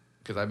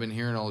 because I've been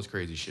hearing all this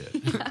crazy shit.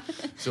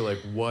 So, like,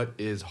 what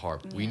is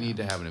HAARP? Yeah. We need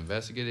to have an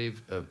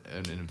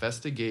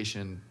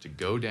investigation to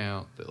go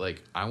down. That,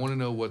 like, I want to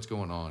know what's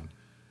going on,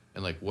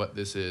 and, like, what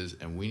this is,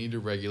 and we need to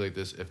regulate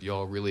this if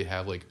y'all really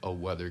have, like, a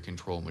weather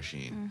control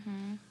machine.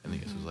 And the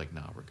guy was like,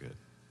 nah, we're good.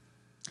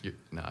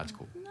 Nah, it's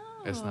cool. No,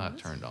 it's not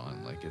turned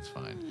on. Like, it's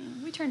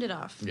fine. We turned it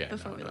off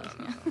before we left.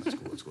 No,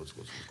 it's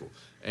cool.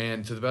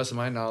 And to the best of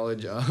my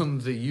knowledge,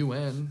 the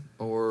UN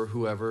or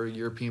whoever,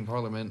 European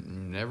Parliament,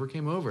 never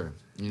came over.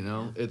 You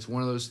know, it's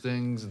one of those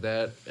things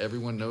that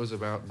everyone knows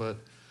about, but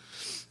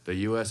the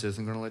U.S.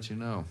 isn't going to let you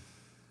know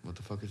what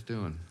the fuck it's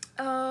doing.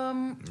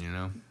 You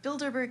know?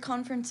 Bilderberg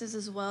conferences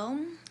as well.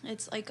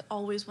 It's, like,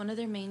 always one of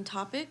their main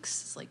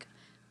topics. It's, like,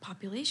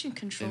 population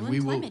control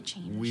and climate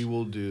change. We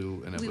will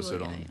do an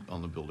episode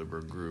on the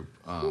Bilderberg group.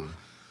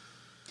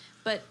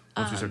 But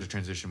once we start to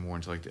transition more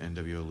into, like, the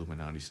NWO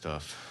Illuminati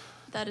stuff.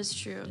 That is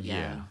true.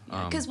 Yeah.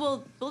 Because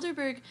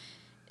Bilderberg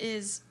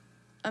is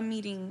a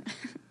meeting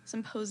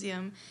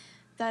symposium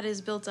that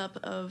is built up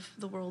of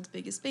the world's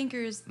biggest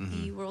bankers,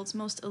 Mm-hmm. the world's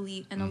most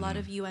elite, and a lot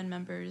of UN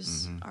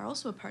members are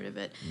also a part of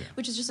it, Yeah.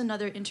 which is just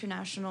another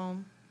international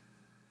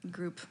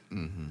group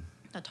Mm-hmm.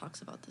 that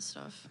talks about this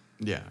stuff.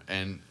 Yeah,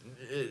 and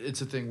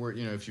it's a thing where,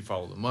 you know, if you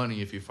follow the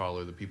money, if you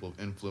follow the people of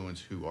influence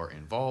who are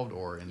involved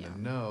or in Yeah. the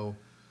know,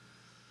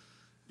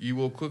 you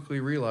will quickly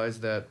realize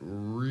that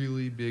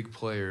really big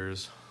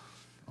players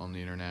on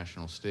the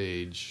international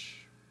stage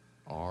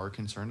are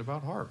concerned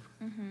about HAARP.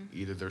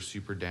 Either they're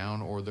super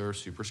down or they're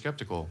super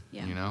skeptical,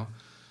 Yeah. you know?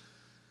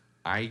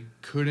 I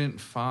couldn't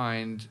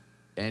find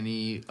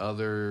any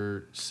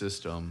other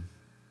system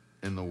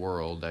in the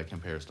world that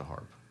compares to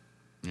HAARP,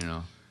 you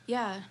know?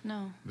 Yeah,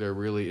 no. There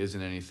really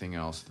isn't anything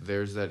else.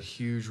 There's that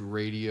huge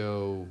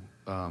radio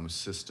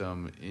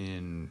system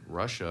in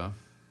Russia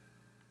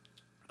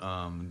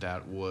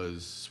that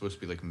was supposed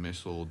to be like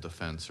missile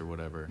defense or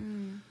whatever.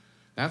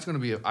 That's going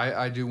to be.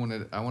 I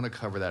want to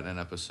cover that in an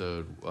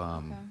episode,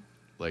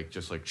 like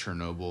just like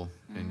Chernobyl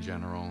in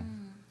general.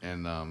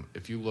 And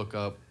if you look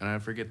up, and I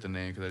forget the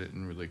name because I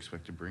didn't really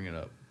expect to bring it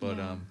up, but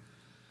Yeah.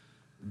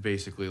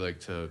 basically, like,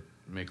 to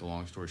make a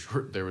long story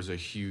short, there was a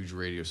huge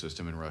radio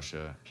system in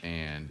Russia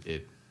and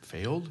it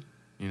failed.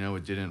 You know,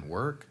 it didn't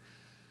work.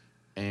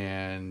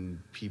 And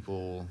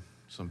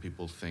some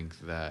people think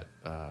that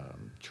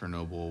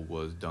Chernobyl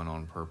was done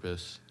on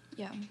purpose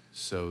Yeah.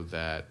 so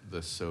that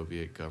the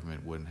Soviet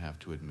government wouldn't have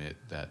to admit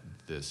that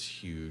this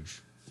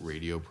huge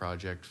radio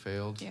project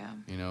failed. Yeah.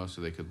 You know,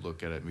 so they could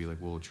look at it and be like,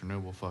 well,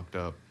 Chernobyl fucked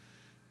up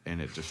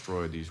and it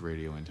destroyed these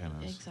radio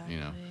antennas. Exactly. You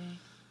know?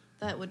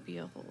 That would be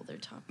a whole other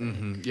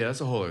topic. Yeah,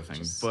 that's a whole other thing.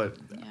 Just- but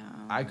yeah,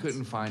 I that's-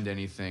 couldn't find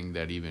anything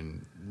that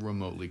even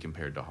remotely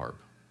compared to HAARP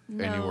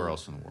anywhere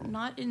else in the world.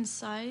 Not in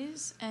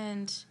size,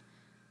 and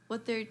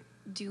what they're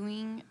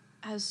doing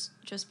has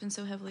just been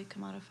so heavily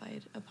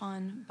commodified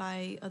upon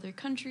by other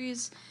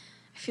countries.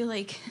 I feel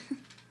like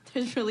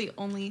there's really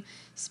only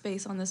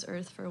space on this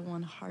earth for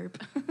one HAARP.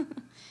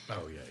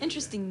 Oh, yeah.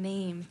 Interesting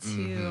name,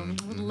 too.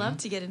 Would love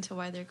to get into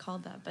why they're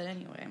called that, but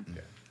anyway.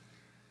 Yeah.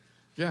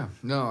 Yeah.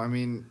 No, I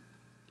mean,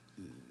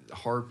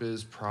 HAARP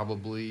is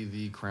probably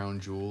the crown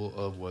jewel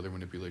of weather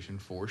manipulation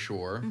for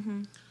sure.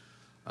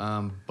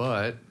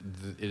 But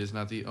it is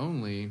not the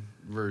only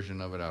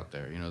version of it out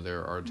there. You know,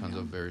 there are tons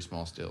of very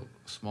small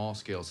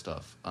scale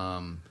stuff.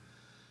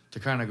 To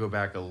kind of go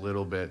back a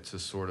little bit to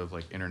sort of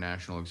like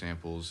international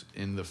examples,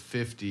 in the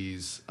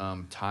 50s,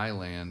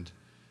 Thailand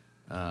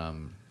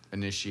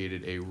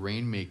initiated a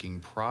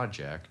rainmaking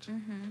project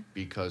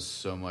because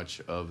so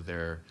much of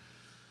their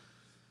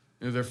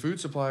food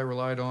supply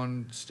relied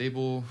on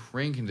stable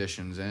rain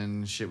conditions,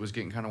 and shit was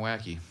getting kind of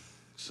wacky.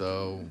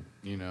 So,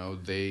 you know,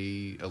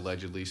 they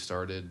allegedly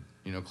started,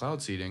 you know,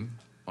 cloud seeding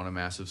on a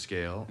massive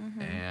scale,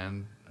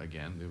 and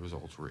again, the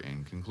results were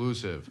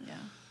inconclusive. Yeah.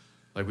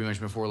 Like we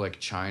mentioned before, like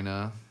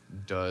China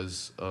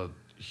does a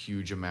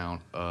huge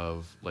amount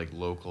of like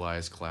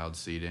localized cloud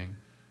seeding,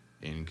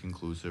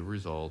 inconclusive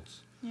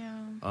results. Yeah.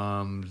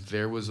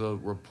 There was a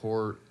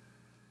report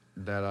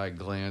that I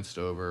glanced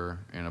over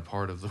in a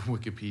part of the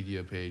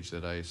Wikipedia page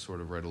that I sort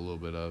of read a little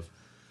bit of,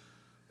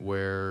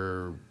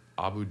 where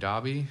Abu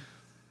Dhabi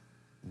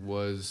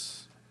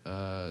was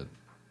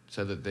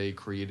said that they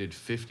created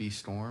 50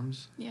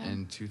 storms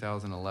in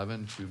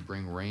 2011 to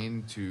bring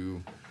rain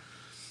to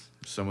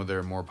some of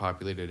their more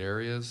populated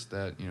areas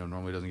that, you know,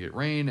 normally doesn't get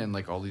rain, and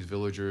like all these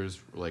villagers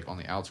like on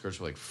the outskirts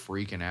were like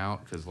freaking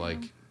out because like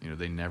you know,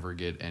 they never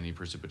get any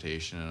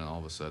precipitation, and all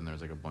of a sudden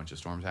there's like a bunch of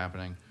storms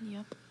happening.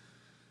 Yep.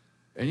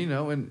 And, you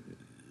know, and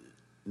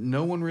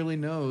no one really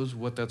knows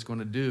what that's going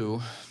to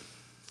do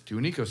to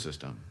an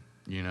ecosystem.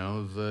 You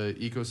know, the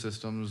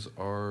ecosystems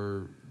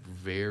are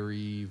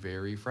very,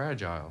 very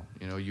fragile.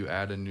 You know, you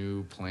add a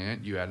new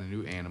plant, you add a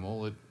new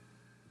animal, it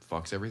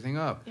fucks everything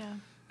up. Yeah.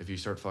 If you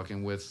start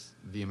fucking with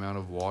the amount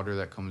of water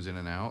that comes in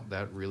and out,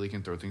 that really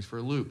can throw things for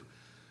a loop.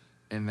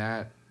 And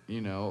that,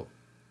 you know,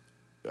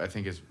 I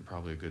think is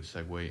probably a good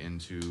segue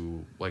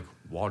into, like,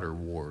 water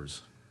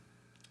wars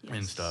and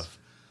Yes. stuff.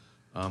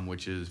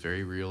 Which is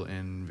very real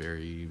and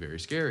very, very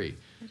scary.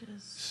 It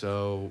is.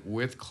 So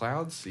with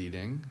cloud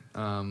seeding,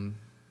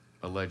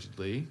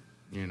 allegedly,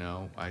 you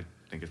know, I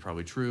think it's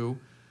probably true,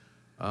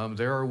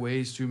 there are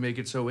ways to make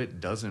it so it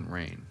doesn't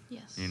rain.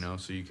 Yes. You know,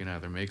 so you can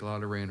either make a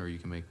lot of rain or you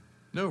can make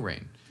no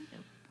rain.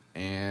 Yep.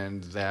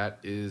 And that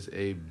is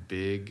a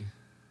big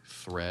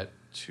threat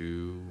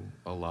to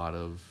a lot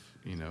of,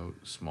 you know,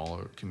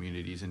 smaller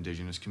communities,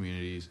 indigenous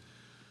communities,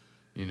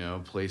 you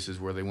know, places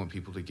where they want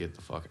people to get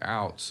the fuck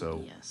out.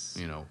 So, Yes.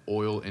 you know,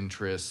 oil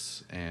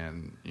interests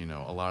and, you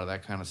know, a lot of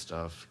that kind of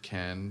stuff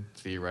can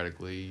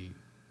theoretically,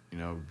 you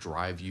know,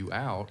 drive you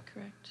out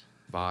Correct.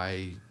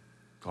 by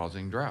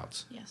causing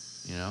droughts,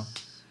 Yes. you know?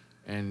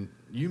 And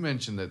you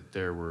mentioned that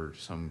there were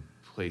some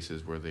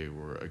places where they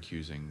were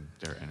accusing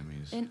their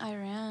enemies. In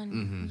Iran,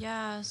 Mhm.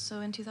 yeah.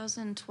 So in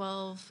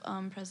 2012,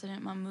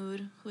 President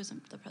Mahmoud, who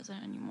isn't the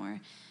president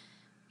anymore,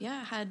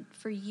 had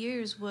for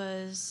years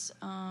was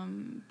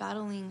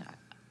battling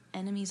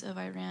enemies of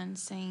Iran,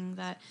 saying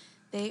that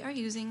they are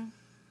using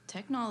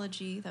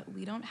technology that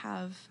we don't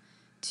have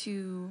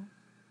to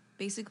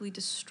basically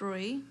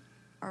destroy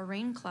our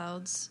rain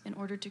clouds in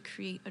order to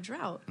create a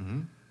drought.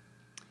 Mm-hmm.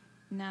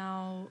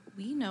 Now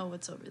we know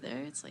what's over there.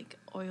 It's like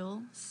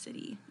Oil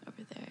City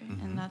over there.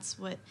 Mm-hmm. And that's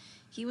what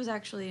he was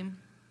actually,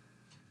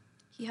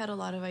 he had a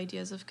lot of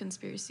ideas of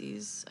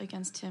conspiracies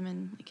against him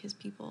and like his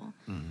people.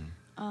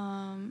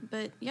 Mm-hmm.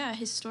 But yeah,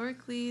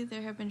 historically,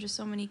 there have been just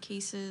so many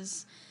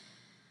cases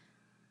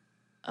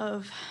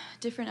of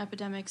different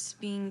epidemics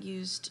being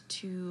used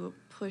to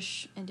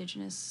push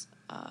indigenous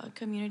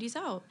communities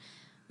out.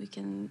 We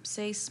can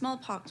say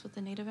smallpox with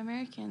the Native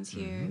Americans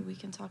here. Mm-hmm. We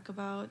can talk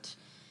about,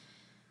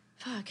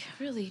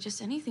 really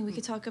just anything. We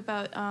could talk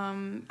about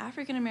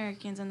African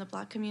Americans and the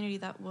Black community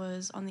that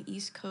was on the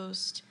East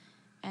Coast,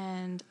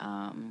 and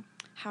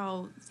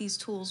how these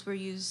tools were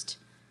used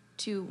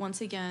to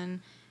once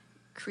again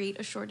create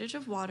a shortage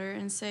of water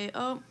and say,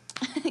 oh,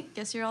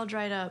 guess you're all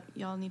dried up.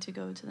 Y'all need to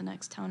go to the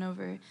next town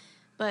over.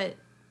 But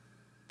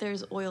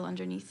there's oil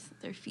underneath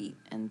their feet,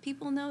 and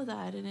people know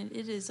that, and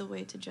it is a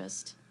way to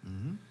just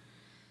Mm-hmm.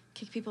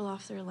 kick people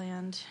off their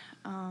land.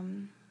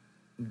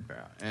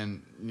 Yeah,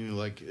 and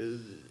like,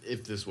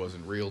 if this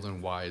wasn't real,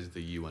 then why is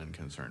the UN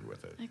concerned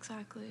with it?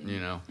 Exactly.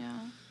 Yeah, Yeah.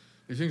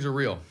 these things are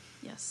real,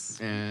 Yes.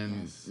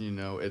 and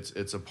Yes.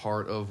 it's a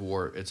part of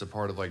war. It's a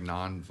part of like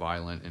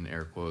non-violent, in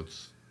air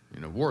quotes,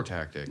 war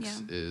tactics,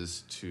 Yeah. is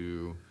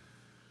to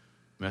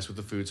mess with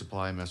the food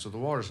supply, mess with the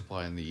water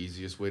supply, and the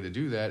easiest way to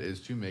do that is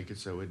to make it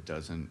so it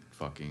doesn't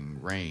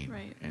fucking rain,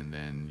 Right. and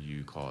then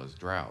you cause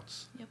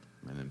droughts, Yep.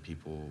 and then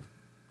people,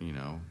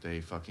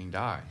 they fucking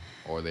die,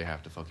 or they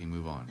have to fucking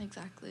move on.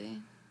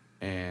 Exactly.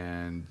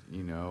 And,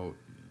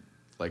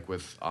 like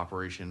with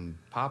Operation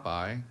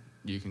Popeye,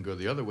 you can go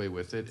the other way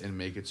with it and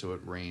make it so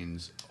it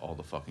rains all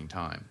the fucking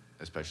time,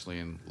 especially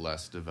in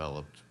less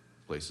developed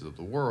places of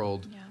the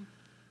world. Yeah.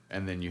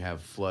 And then you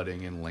have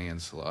flooding and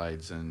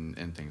landslides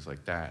and things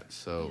like that.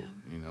 So,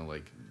 Yeah.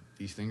 like,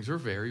 these things are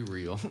very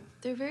real.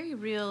 They're very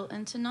real,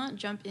 and to not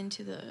jump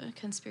into the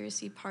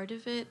conspiracy part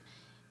of it,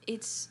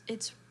 it's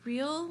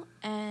real,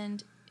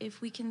 and if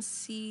we can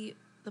see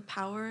the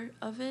power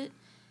of it,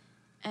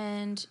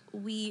 and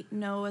we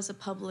know as a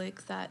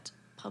public that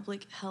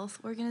public health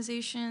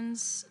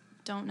organizations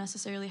don't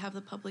necessarily have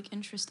the public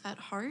interest at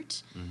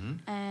heart,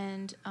 Mm-hmm.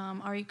 and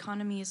our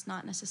economy is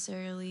not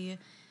necessarily,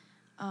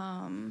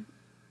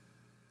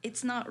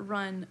 it's not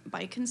run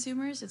by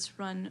consumers, it's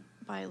run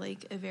by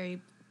like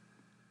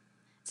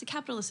it's a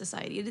capitalist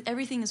society.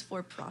 Everything is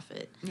for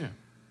profit. Yeah.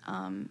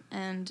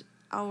 And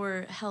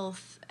our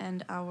health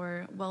and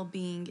our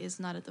well-being is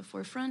not at the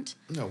forefront.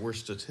 No, we're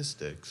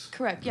statistics.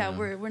 Correct. Yeah,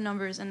 we're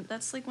numbers, and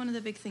that's like one of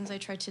the big things I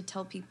try to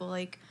tell people.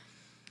 Like,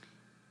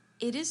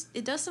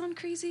 it does sound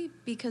crazy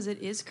because it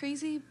is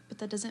crazy, but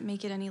that doesn't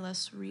make it any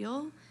less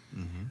real.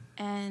 Mm-hmm.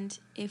 And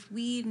if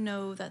we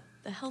know that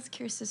the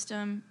healthcare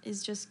system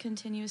is just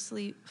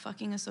continuously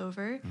fucking us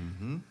over,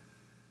 Mm-hmm.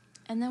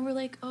 and then we're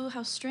like, oh,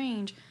 how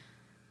strange.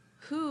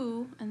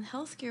 Who and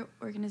healthcare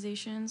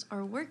organizations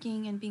are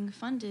working and being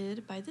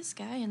funded by this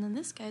guy, and then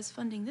this guy's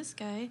funding this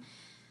guy.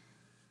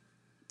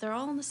 They're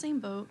all in the same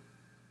boat.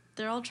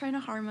 They're all trying to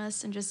harm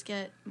us and just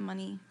get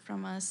money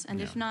from us. And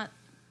if Yeah. not,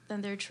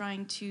 then they're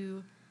trying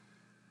to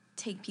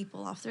take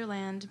people off their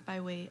land by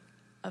way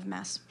of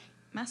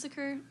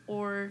massacre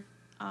or,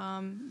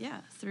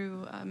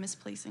 through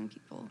misplacing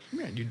people.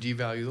 Yeah, you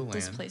devalue the land.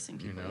 Displacing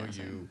people, yeah,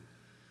 sorry. You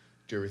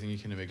do everything you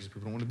can to make it so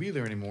people don't want to be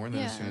there anymore, and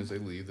then as Yeah. soon as they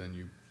leave, then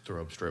you throw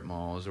up strip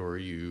malls, or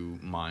you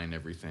mine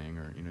everything,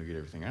 or get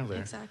everything out of there.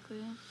 Exactly.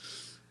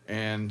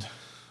 And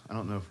I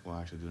don't know if we'll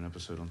actually do an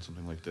episode on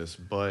something like this,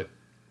 but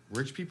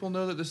rich people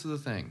know that this is a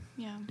thing.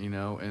 Yeah.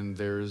 And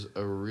there's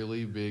a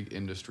really big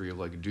industry of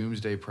like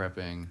doomsday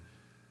prepping,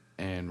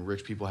 and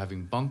rich people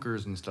having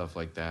bunkers and stuff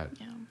like that.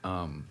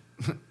 Yeah.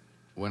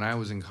 When I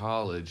was in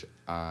college,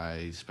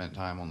 I spent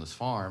time on this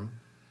farm,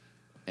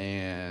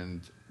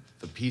 and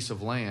the piece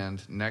of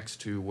land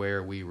next to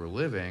where we were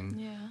living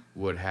Yeah.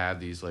 would have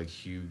these like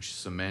huge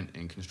cement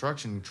and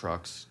construction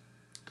trucks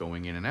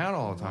going in and out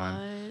all the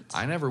time. What?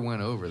 I never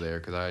went over there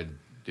because I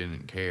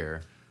didn't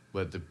care,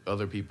 but the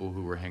other people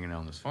who were hanging out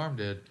on this farm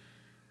did.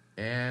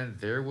 And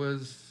there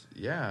was,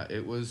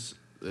 it was,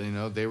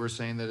 they were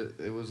saying that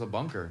it was a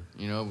bunker,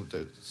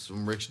 that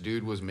some rich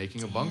dude was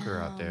making a bunker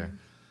out there. Damn.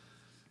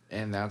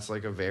 And that's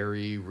like a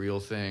very real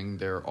thing.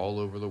 They're all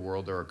over the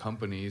world. There are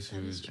companies That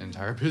is whose true.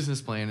 entire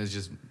business plan is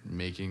just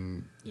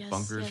making Yes,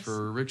 bunkers yes.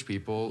 for rich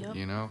people,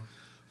 Yep.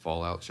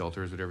 fallout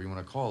shelters, whatever you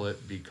want to call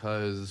it,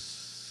 because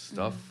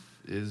stuff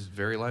is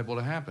very liable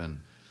to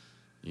happen.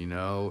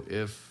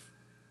 If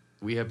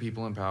we have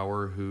people in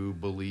power who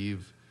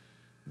believe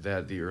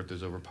that the earth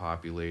is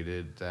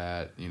overpopulated,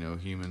 that,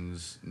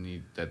 humans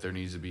that there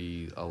needs to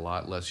be a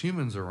lot less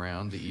humans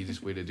around, the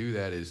easiest way to do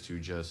that is to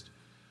just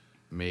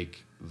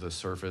make the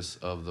surface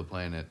of the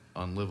planet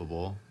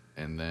unlivable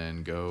and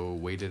then go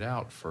wait it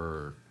out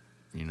for,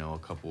 a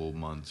couple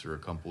months or a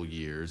couple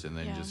years, and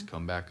then Yeah. just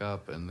come back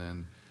up and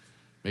then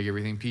make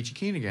everything peachy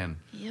keen again.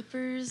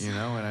 Yippers. And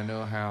I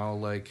know how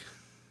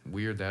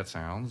weird that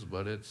sounds,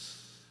 but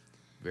it's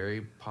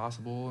very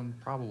possible and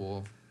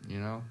probable. you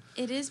know?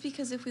 It is,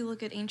 because if we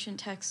look at ancient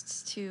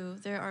texts too,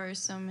 there are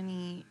so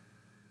many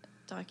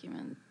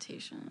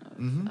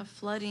documentation of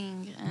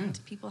flooding and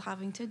people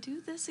having to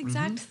do this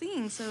exact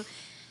thing. So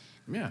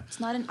yeah, it's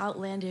not an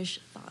outlandish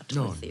thought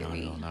or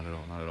theory. No, not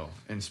at all.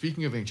 And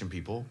speaking of ancient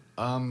people,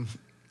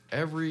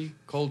 every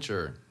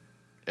culture,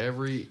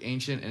 every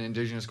ancient and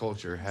indigenous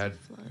culture had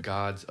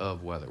gods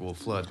of weather. Well,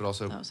 floods, but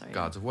also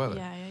gods of weather.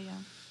 Yeah.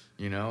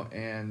 You know,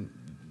 and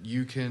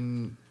you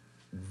can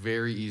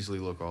very easily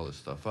look all this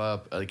stuff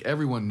up. Like,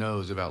 everyone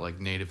knows about, like,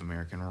 Native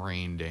American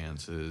rain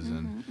dances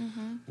and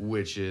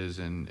witches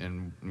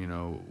and you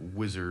know,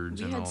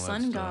 wizards and all that stuff.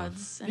 We had sun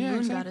gods and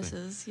moon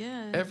goddesses.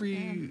 Yeah.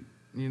 Every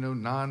you know,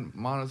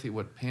 non-monotheistic,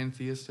 what,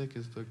 pantheistic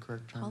is the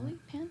correct term?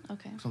 Polypan?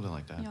 Okay. Something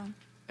like that.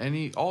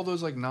 Yeah. All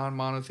those, like,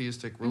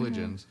 non-monotheistic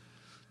religions,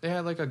 they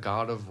had, like, a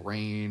god of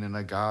rain and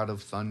a god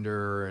of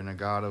thunder and a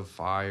god of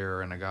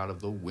fire and a god of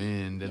the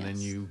wind, and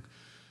then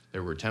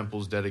there were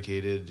temples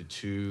dedicated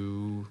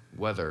to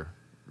weather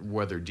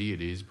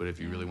deities, but if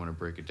you really want to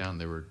break it down,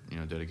 they were, you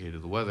know, dedicated to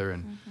the weather,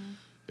 and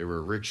there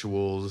were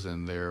rituals,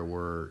 and there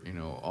were, you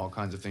know, all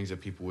kinds of things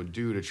that people would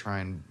do to try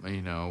and,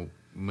 you know,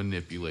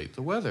 manipulate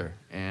the weather.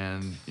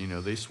 And, you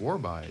know, they swore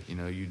by it. You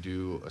know, you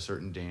do a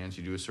certain dance,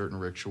 you do a certain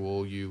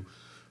ritual, you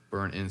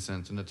burn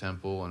incense in the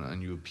temple,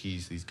 and you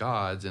appease these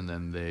gods, and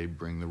then they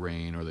bring the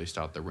rain, or they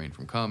stop the rain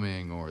from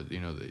coming, or, you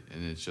know,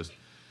 and it's just,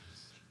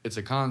 it's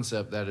a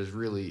concept that is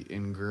really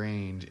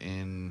ingrained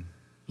in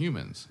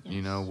humans.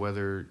 You know,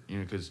 whether, you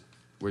know, because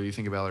whether you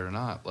think about it or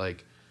not,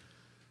 like,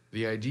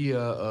 the idea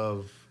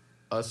of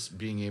us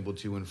being able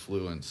to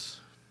influence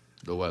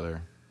the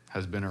weather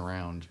has been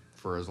around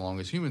for as long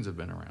as humans have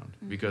been around,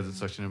 because it's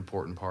such an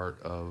important part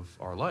of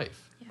our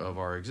life, of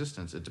our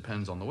existence. It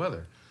depends on the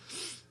weather.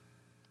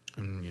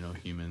 And, you know,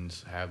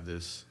 humans have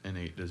this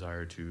innate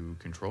desire to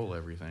control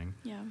everything.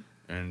 Yeah.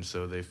 And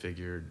so they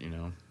figured, you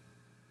know,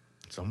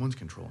 someone's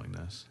controlling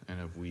this, and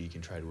if we can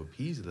try to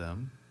appease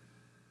them,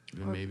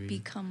 then or maybe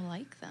become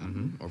like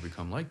them. Or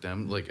become like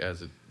them, like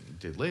as it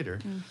did later.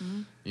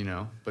 You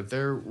know, but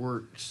there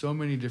were so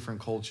many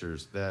different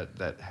cultures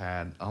that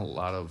had a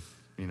lot of,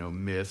 you know,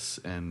 myths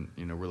and,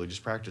 you know, religious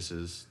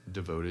practices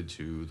devoted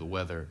to the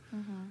weather.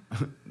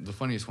 The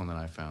funniest one that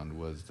I found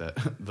was that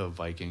the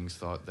Vikings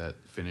thought that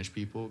Finnish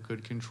people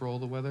could control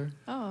the weather.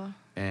 Oh.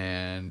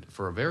 And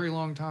for a very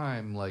long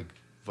time, like,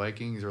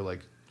 Vikings or,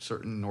 like,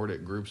 certain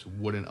Nordic groups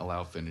wouldn't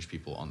allow Finnish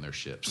people on their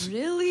ships.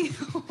 Really?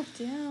 Oh,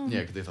 damn.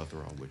 Yeah, because they thought they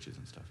were all witches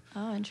and stuff.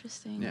 Oh,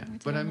 interesting. Yeah,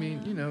 but I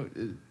mean, you know,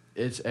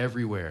 it's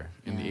everywhere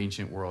in the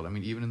ancient world. I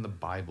mean, even in the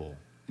Bible,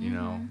 you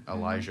know,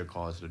 Elijah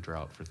caused a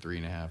drought for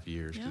 3.5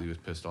 years because he was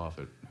pissed off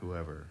at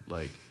whoever.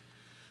 Like,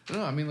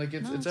 no, I mean, like,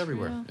 it's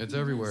everywhere. Real. It's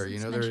everywhere.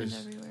 It's you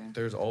know,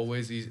 there's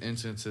always these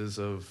instances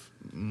of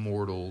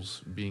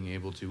mortals being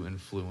able to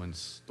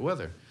influence the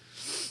weather.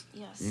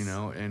 Yes. You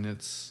know, and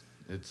it's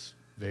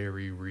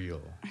very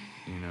real,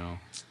 you know.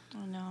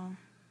 Oh, no.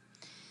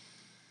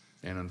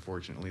 And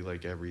unfortunately,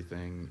 like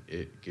everything,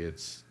 it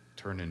gets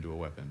turned into a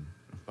weapon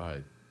by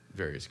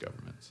various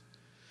governments,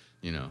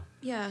 you know.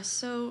 Yeah,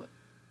 so...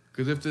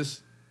 Because if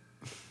this...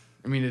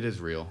 I mean, it is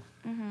real.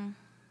 And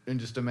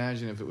just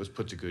imagine if it was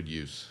put to good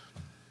use,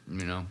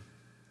 you know.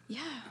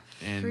 Yeah,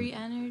 and free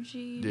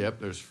energy. Yep,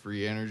 there's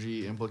free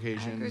energy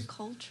implications.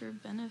 Agriculture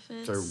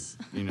benefits. So,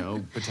 you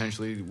know,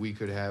 potentially we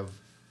could have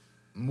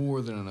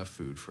more than enough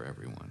food for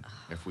everyone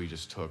if we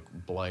just took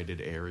blighted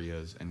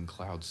areas and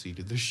cloud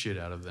seeded the shit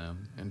out of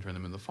them and turned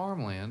them into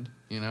farmland,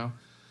 you know.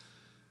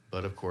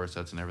 But of course,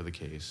 that's never the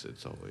case.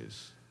 It's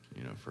always,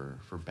 you know,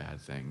 for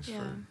bad things,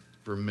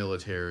 for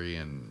military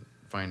and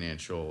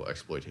financial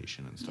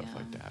exploitation and stuff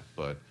like that.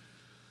 But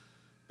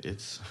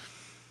it's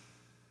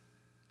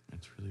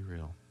really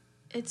real.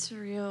 It's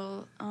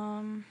real.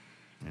 And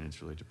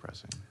it's really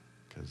depressing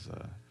because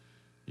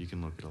you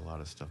can look at a lot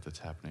of stuff that's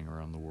happening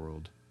around the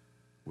world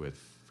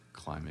with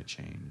climate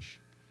change,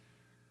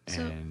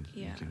 and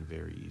you can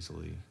very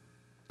easily,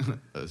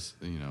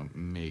 you know,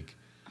 make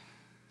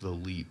the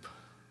leap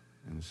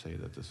and say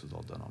that this is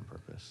all done on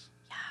purpose.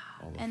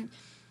 Yeah, and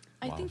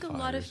I think a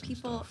lot of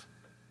people,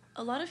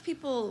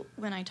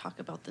 when I talk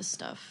about this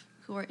stuff,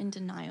 who are in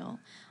denial,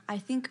 I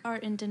think are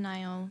in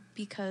denial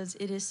because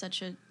it is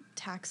such a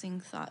taxing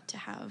thought to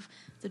have.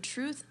 The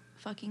truth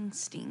fucking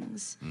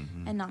stings,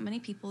 and not many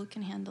people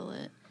can handle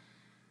it.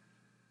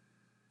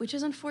 Which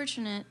is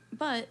unfortunate,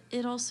 but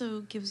it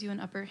also gives you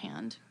an upper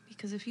hand,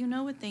 because if you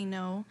know what they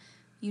know,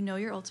 you know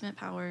your ultimate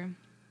power.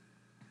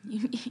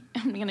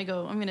 I'm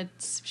gonna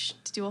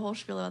do a whole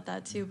spiel about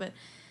that too, but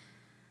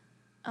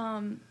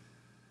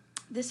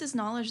this is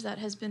knowledge that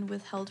has been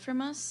withheld from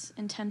us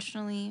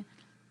intentionally.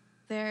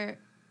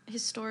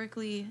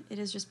 Historically, it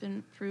has just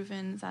been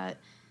proven that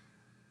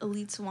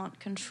elites want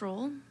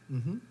control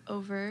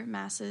over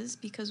masses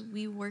because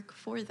we work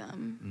for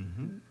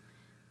them.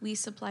 We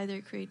supply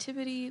their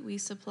creativity. We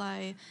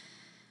supply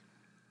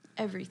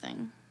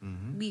everything.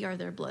 We are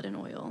their blood and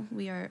oil.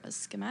 We are a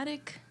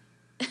schematic.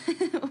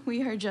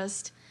 We are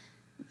just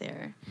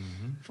there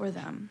for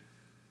them.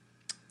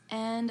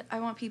 And I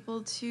want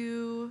people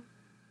to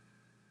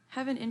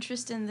have an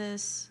interest in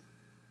this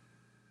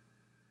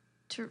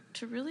to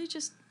really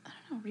just, I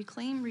don't know,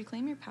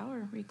 reclaim your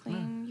power,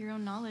 reclaim your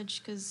own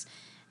knowledge, because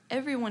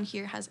everyone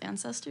here has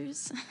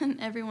ancestors, and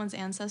everyone's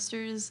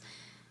ancestors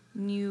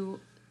knew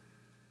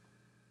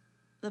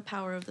the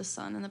power of the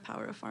sun and the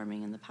power of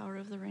farming and the power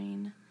of the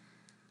rain.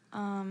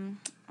 I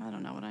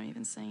don't know what I'm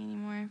even saying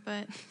anymore,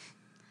 but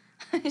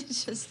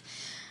it's just,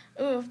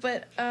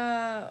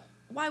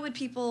 why would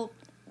people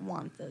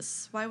want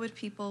this? Why would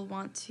people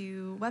want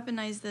to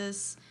weaponize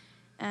this?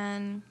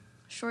 And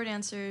short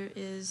answer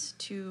is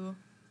to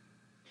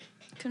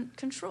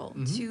control,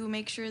 to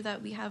make sure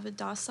that we have a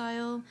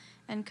docile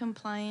and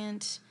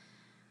compliant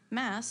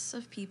mass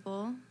of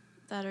people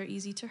that are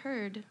easy to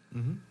herd.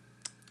 Mm-hmm.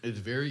 It's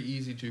very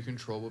easy to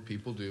control what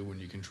people do when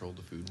you control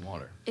the food and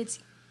water. It's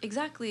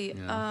exactly.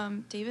 Yeah.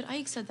 David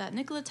Icke said that.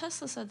 Nikola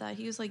Tesla said that.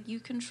 He was like, you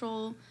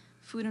control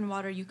food and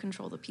water, you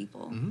control the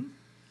people. Mm-hmm.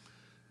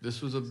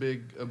 This was a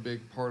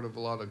big part of a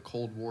lot of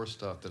Cold War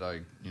stuff that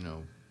I,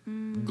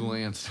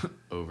 glanced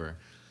over,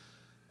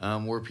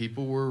 where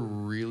people were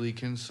really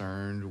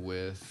concerned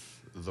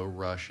with the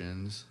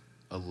Russians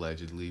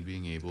allegedly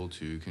being able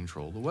to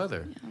control the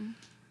weather.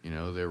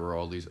 Yeah. There were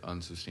all these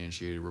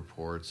unsubstantiated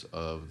reports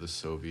of the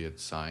Soviet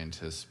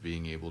scientists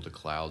being able to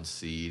cloud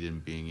seed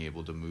and being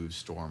able to move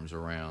storms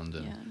around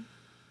and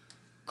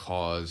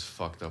cause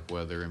fucked up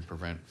weather and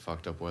prevent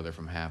fucked up weather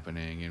from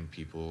happening. And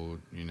people,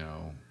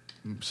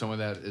 some of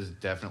that is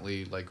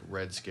definitely like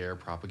Red Scare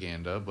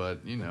propaganda,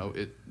 but,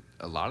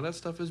 a lot of that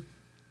stuff is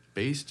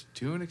based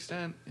to an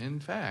extent in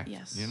fact.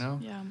 Yes.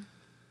 Yeah.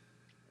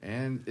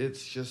 And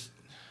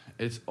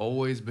it's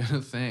always been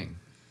a thing.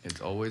 It's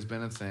always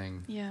been a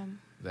thing. Yeah.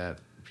 That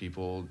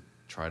people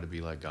try to be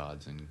like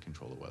gods and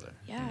control the weather.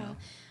 Yeah.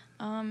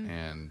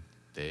 And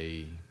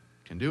they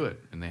can do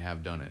it, and they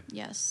have done it.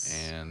 Yes.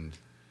 And,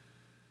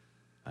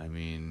 I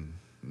mean,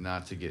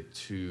 not to get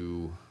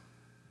too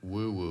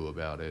woo-woo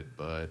about it,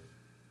 but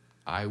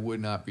I would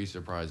not be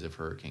surprised if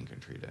Hurricane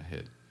Katrina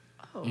hit,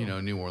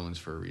 New Orleans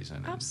for a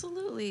reason.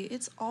 Absolutely.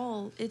 It's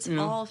all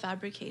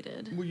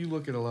fabricated. Well, you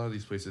look at a lot of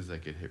these places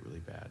that get hit really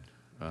bad.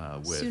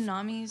 With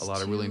tsunamis, a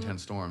lot of really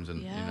intense storms,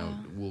 and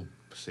we'll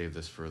save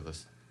this for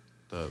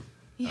the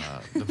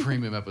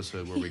premium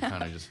episode where we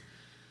kind of just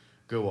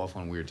go off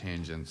on weird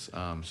tangents.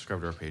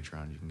 Subscribe to our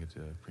Patreon; you can get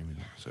the premium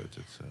episodes.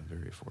 It's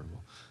very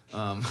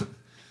affordable.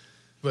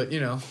 But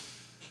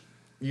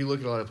you look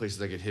at a lot of places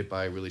that get hit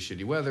by really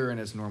shitty weather, and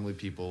it's normally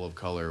people of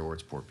color or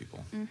it's poor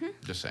people. Mm-hmm.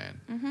 Just saying,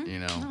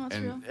 No, that's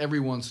and real. every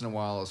once in a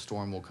while, a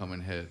storm will come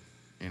and hit,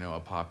 a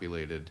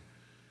populated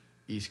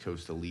East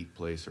Coast elite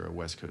place or a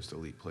West Coast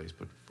elite place,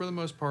 but for the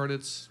most part,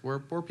 it's where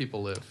poor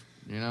people live,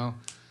 Yeah.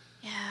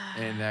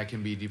 And that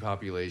can be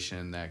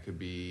depopulation, that could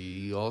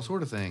be all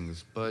sort of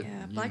things, but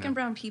Black and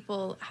brown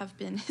people have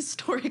been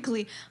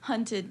historically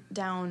hunted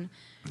down.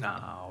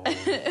 No.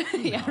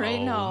 Yeah,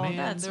 right? No, man,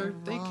 that's they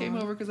wrong. came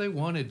over because they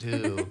wanted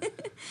to.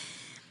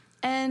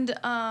 And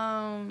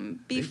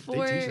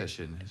before they teach that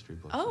shit in history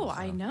books. Oh,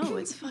 I know,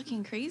 it's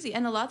fucking crazy,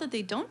 and a lot that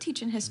they don't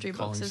teach in history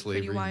Calling books is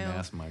slavery pretty wild.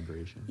 mass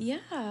migration.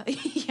 Yeah,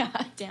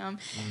 yeah, damn.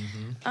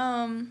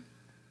 Mm-hmm.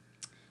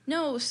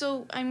 No,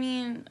 so I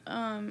mean,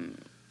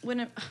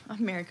 when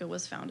America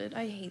was founded,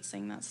 I hate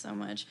saying that so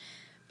much,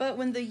 but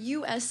when the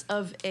U.S.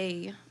 of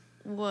A.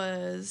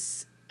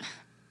 was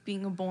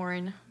being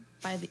born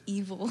by the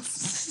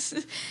evils.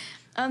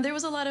 There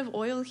was a lot of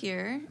oil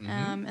here,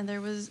 and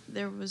there was just.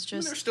 I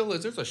mean, there still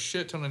is. There's a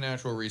shit ton of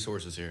natural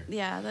resources here.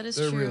 Yeah, that is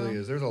there true. There really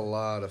is. There's a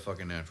lot of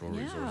fucking natural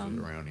resources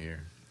around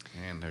here,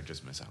 and they're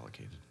just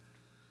misallocated.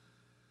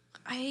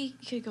 I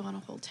could go on a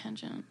whole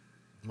tangent.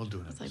 We'll do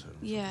an episode. Like,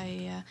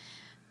 yeah.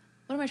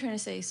 What am I trying to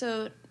say?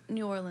 So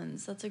New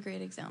Orleans, that's a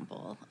great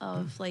example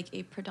of like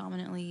a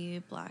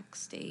predominantly black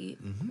state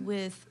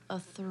with a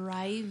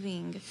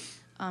thriving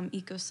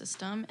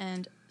ecosystem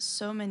and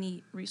so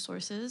many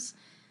resources.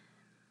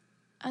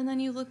 And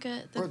then you look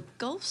at the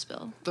Gulf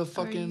spill. The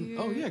fucking...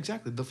 Oh, yeah,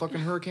 exactly. The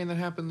fucking hurricane that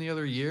happened the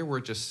other year where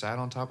it just sat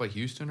on top of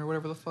Houston or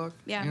whatever the fuck.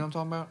 Yeah. You know what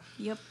I'm talking about?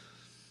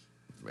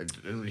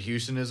 Yep.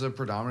 Houston is a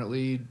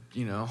predominantly,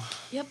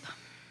 Yep.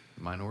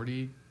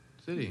 minority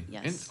city.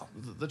 Yes.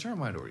 And the term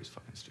minority is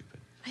fucking stupid.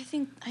 I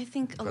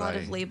think a lot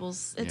of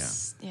labels,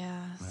 it's... Yeah.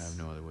 I have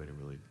no other way to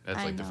really... That's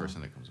I like the know. first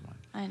thing that comes to mind.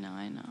 I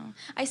know.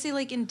 I say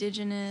like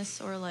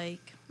indigenous or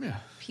like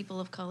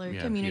people of color,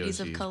 communities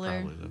POC of color.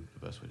 is probably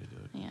the best way to do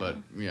it. Yeah. But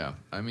yeah,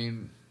 I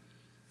mean,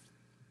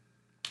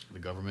 the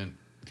government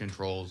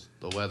controls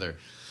the weather.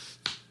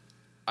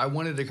 I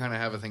wanted to kind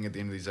of have a thing at the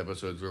end of these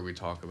episodes where we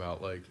talk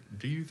about like,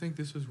 do you think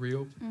this is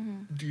real?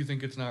 Do you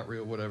think it's not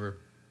real? Whatever.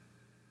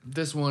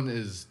 This one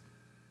is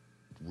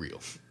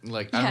real.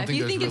 Like, I don't think if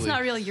you think it's really,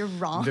 not real, you're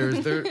wrong. I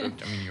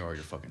mean, you're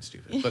fucking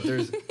stupid. But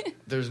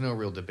there's no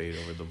real debate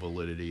over the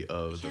validity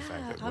of the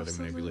fact that weather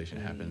manipulation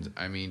happens.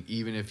 I mean,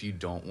 even if you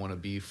don't want to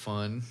be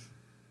fun,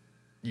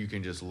 you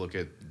can just look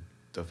at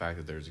the fact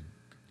that there's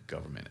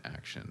government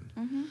action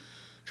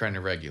trying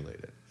to regulate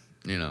it.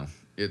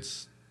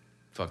 It's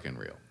fucking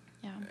real.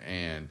 Yeah.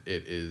 And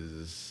it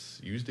is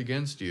used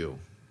against you,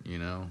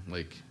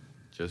 like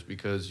Just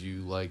because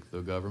you like the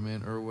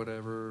government or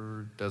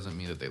whatever doesn't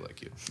mean that they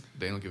like you.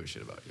 They don't give a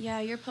shit about you. Yeah,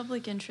 your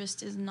public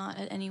interest is not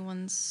at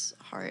anyone's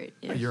heart.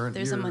 If You're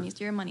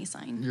a money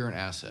sign. You're an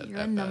asset. You're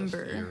a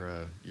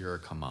number. You're a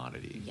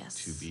commodity.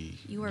 Yes. To be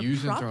you are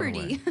used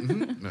property. and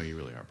thrown away. No, you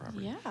really are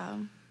property. Yeah.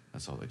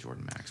 That's all the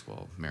Jordan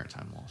Maxwell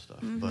maritime law stuff.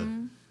 But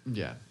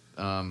yeah,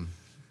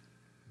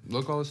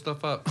 look all this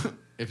stuff up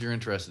if you're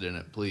interested in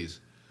it. Please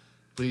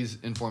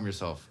inform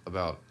yourself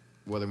about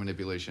weather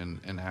manipulation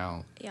and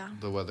how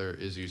the weather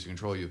is used to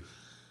control you.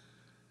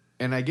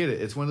 And I get it.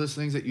 It's one of those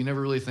things that you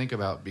never really think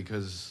about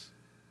because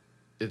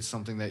it's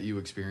something that you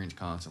experience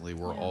constantly.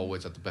 We're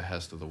always at the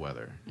behest of the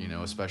weather, you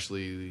know,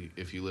 especially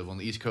if you live on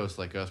the East Coast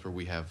like us where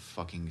we have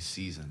fucking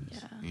seasons.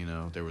 Yeah. You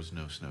know, there was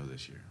no snow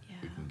this year. Yeah.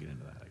 We can get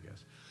into that, I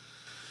guess.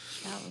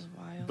 That was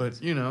wild. But,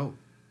 you know,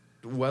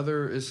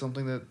 weather is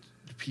something that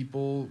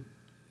people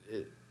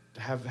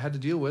have had to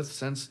deal with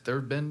since there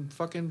have been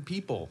fucking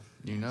people.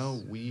 You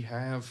know, we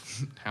have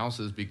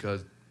houses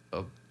because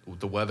of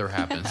the weather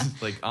happens.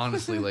 Like,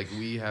 honestly, like,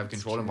 we have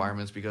controlled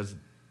environments because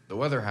the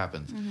weather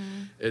happens.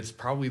 It's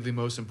probably the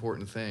most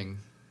important thing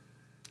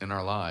in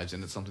our lives,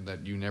 and it's something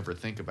that you never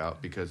think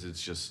about because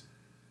it's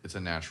a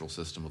natural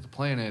system of the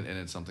planet, and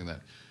it's something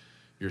that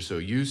you're so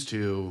used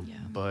to,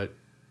 but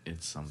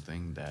it's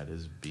something that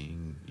is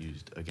being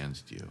used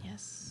against you.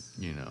 Yes.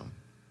 You know,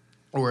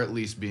 or at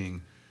least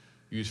being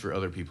used for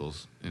other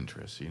people's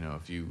interests. You know,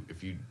 if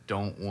you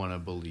don't want to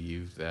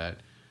believe that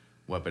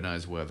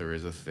weaponized weather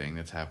is a thing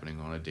that's happening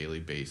on a daily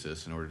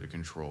basis in order to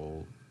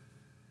control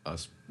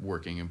us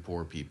working and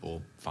poor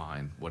people,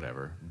 fine,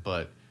 whatever.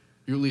 But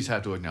you at least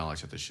have to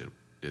acknowledge that this shit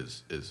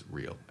is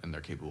real and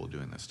they're capable of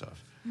doing this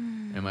stuff.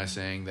 Am I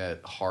saying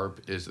that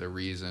HAARP is the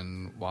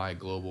reason why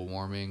global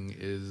warming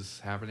is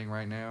happening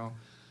right now?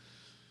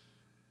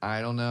 I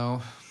don't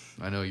know.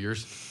 I know you're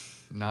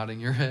nodding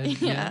your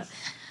head. Yeah.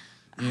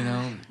 You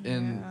know,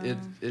 and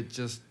it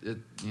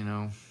you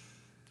know,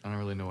 I don't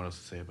really know what else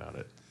to say about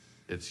it.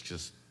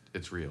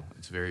 It's real.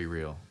 It's very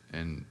real,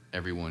 and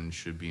everyone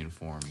should be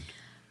informed.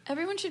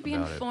 Everyone should be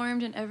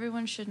informed, and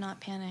everyone should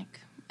not panic.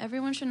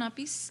 Everyone should not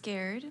be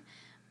scared,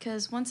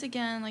 because once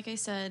again, like I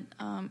said,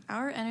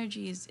 our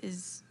energy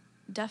is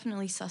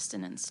definitely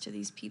sustenance to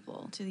these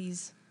people, to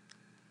these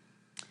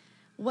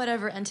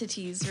whatever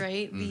entities,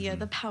 right?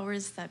 The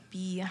powers that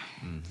be.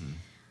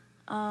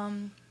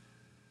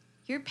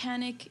 Your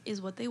panic is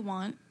what they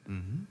want.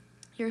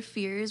 Your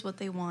fear is what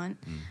they want.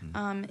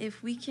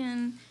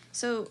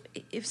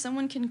 If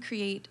someone can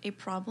create a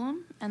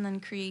problem and then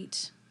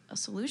create a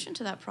solution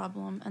to that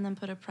problem and then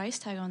put a price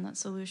tag on that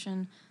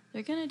solution,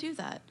 they're going to do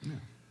that. Yeah.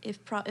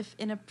 If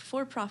in a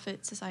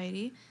for-profit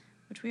society,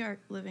 which we are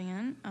living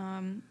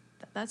in,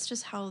 that's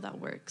just how that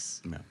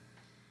works. Yeah.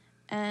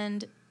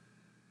 And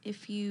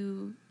if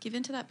you give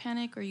into that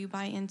panic or you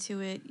buy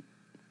into it,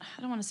 I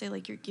don't want to say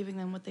like you're giving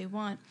them what they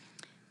want,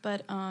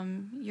 but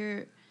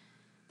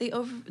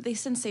they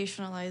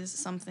sensationalize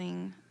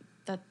something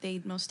that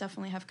they most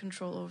definitely have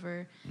control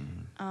over.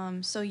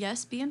 So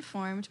yes, be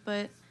informed,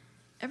 but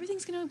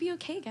everything's gonna be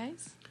okay,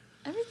 guys.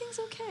 Everything's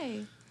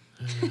okay.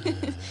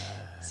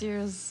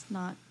 Zero's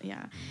not.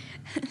 Yeah.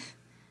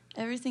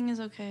 Everything is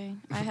okay.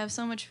 I have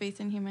so much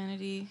faith in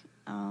humanity.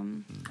 I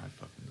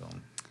fucking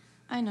don't.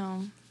 I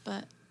know,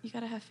 but you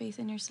gotta have faith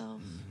in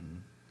yourself.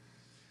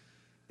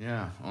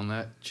 Yeah, on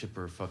that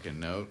chipper fucking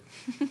note.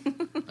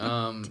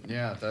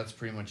 Yeah, that's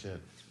pretty much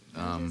it.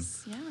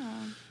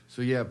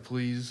 So yeah,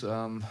 please,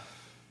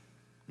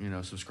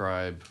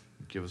 subscribe,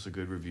 give us a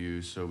good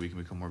review so we can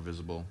become more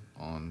visible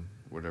on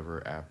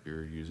whatever app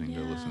you're using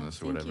to listen to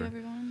this or whatever. Thank you,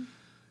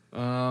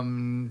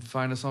 everyone.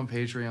 Find us on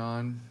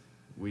Patreon.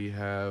 We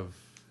have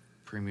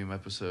premium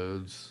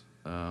episodes.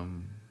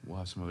 We'll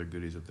have some other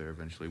goodies up there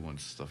eventually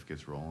once stuff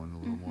gets rolling a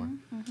little more.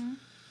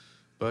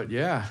 But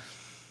yeah,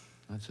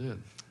 that's it.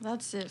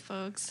 That's it,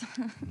 folks.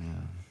 Yeah.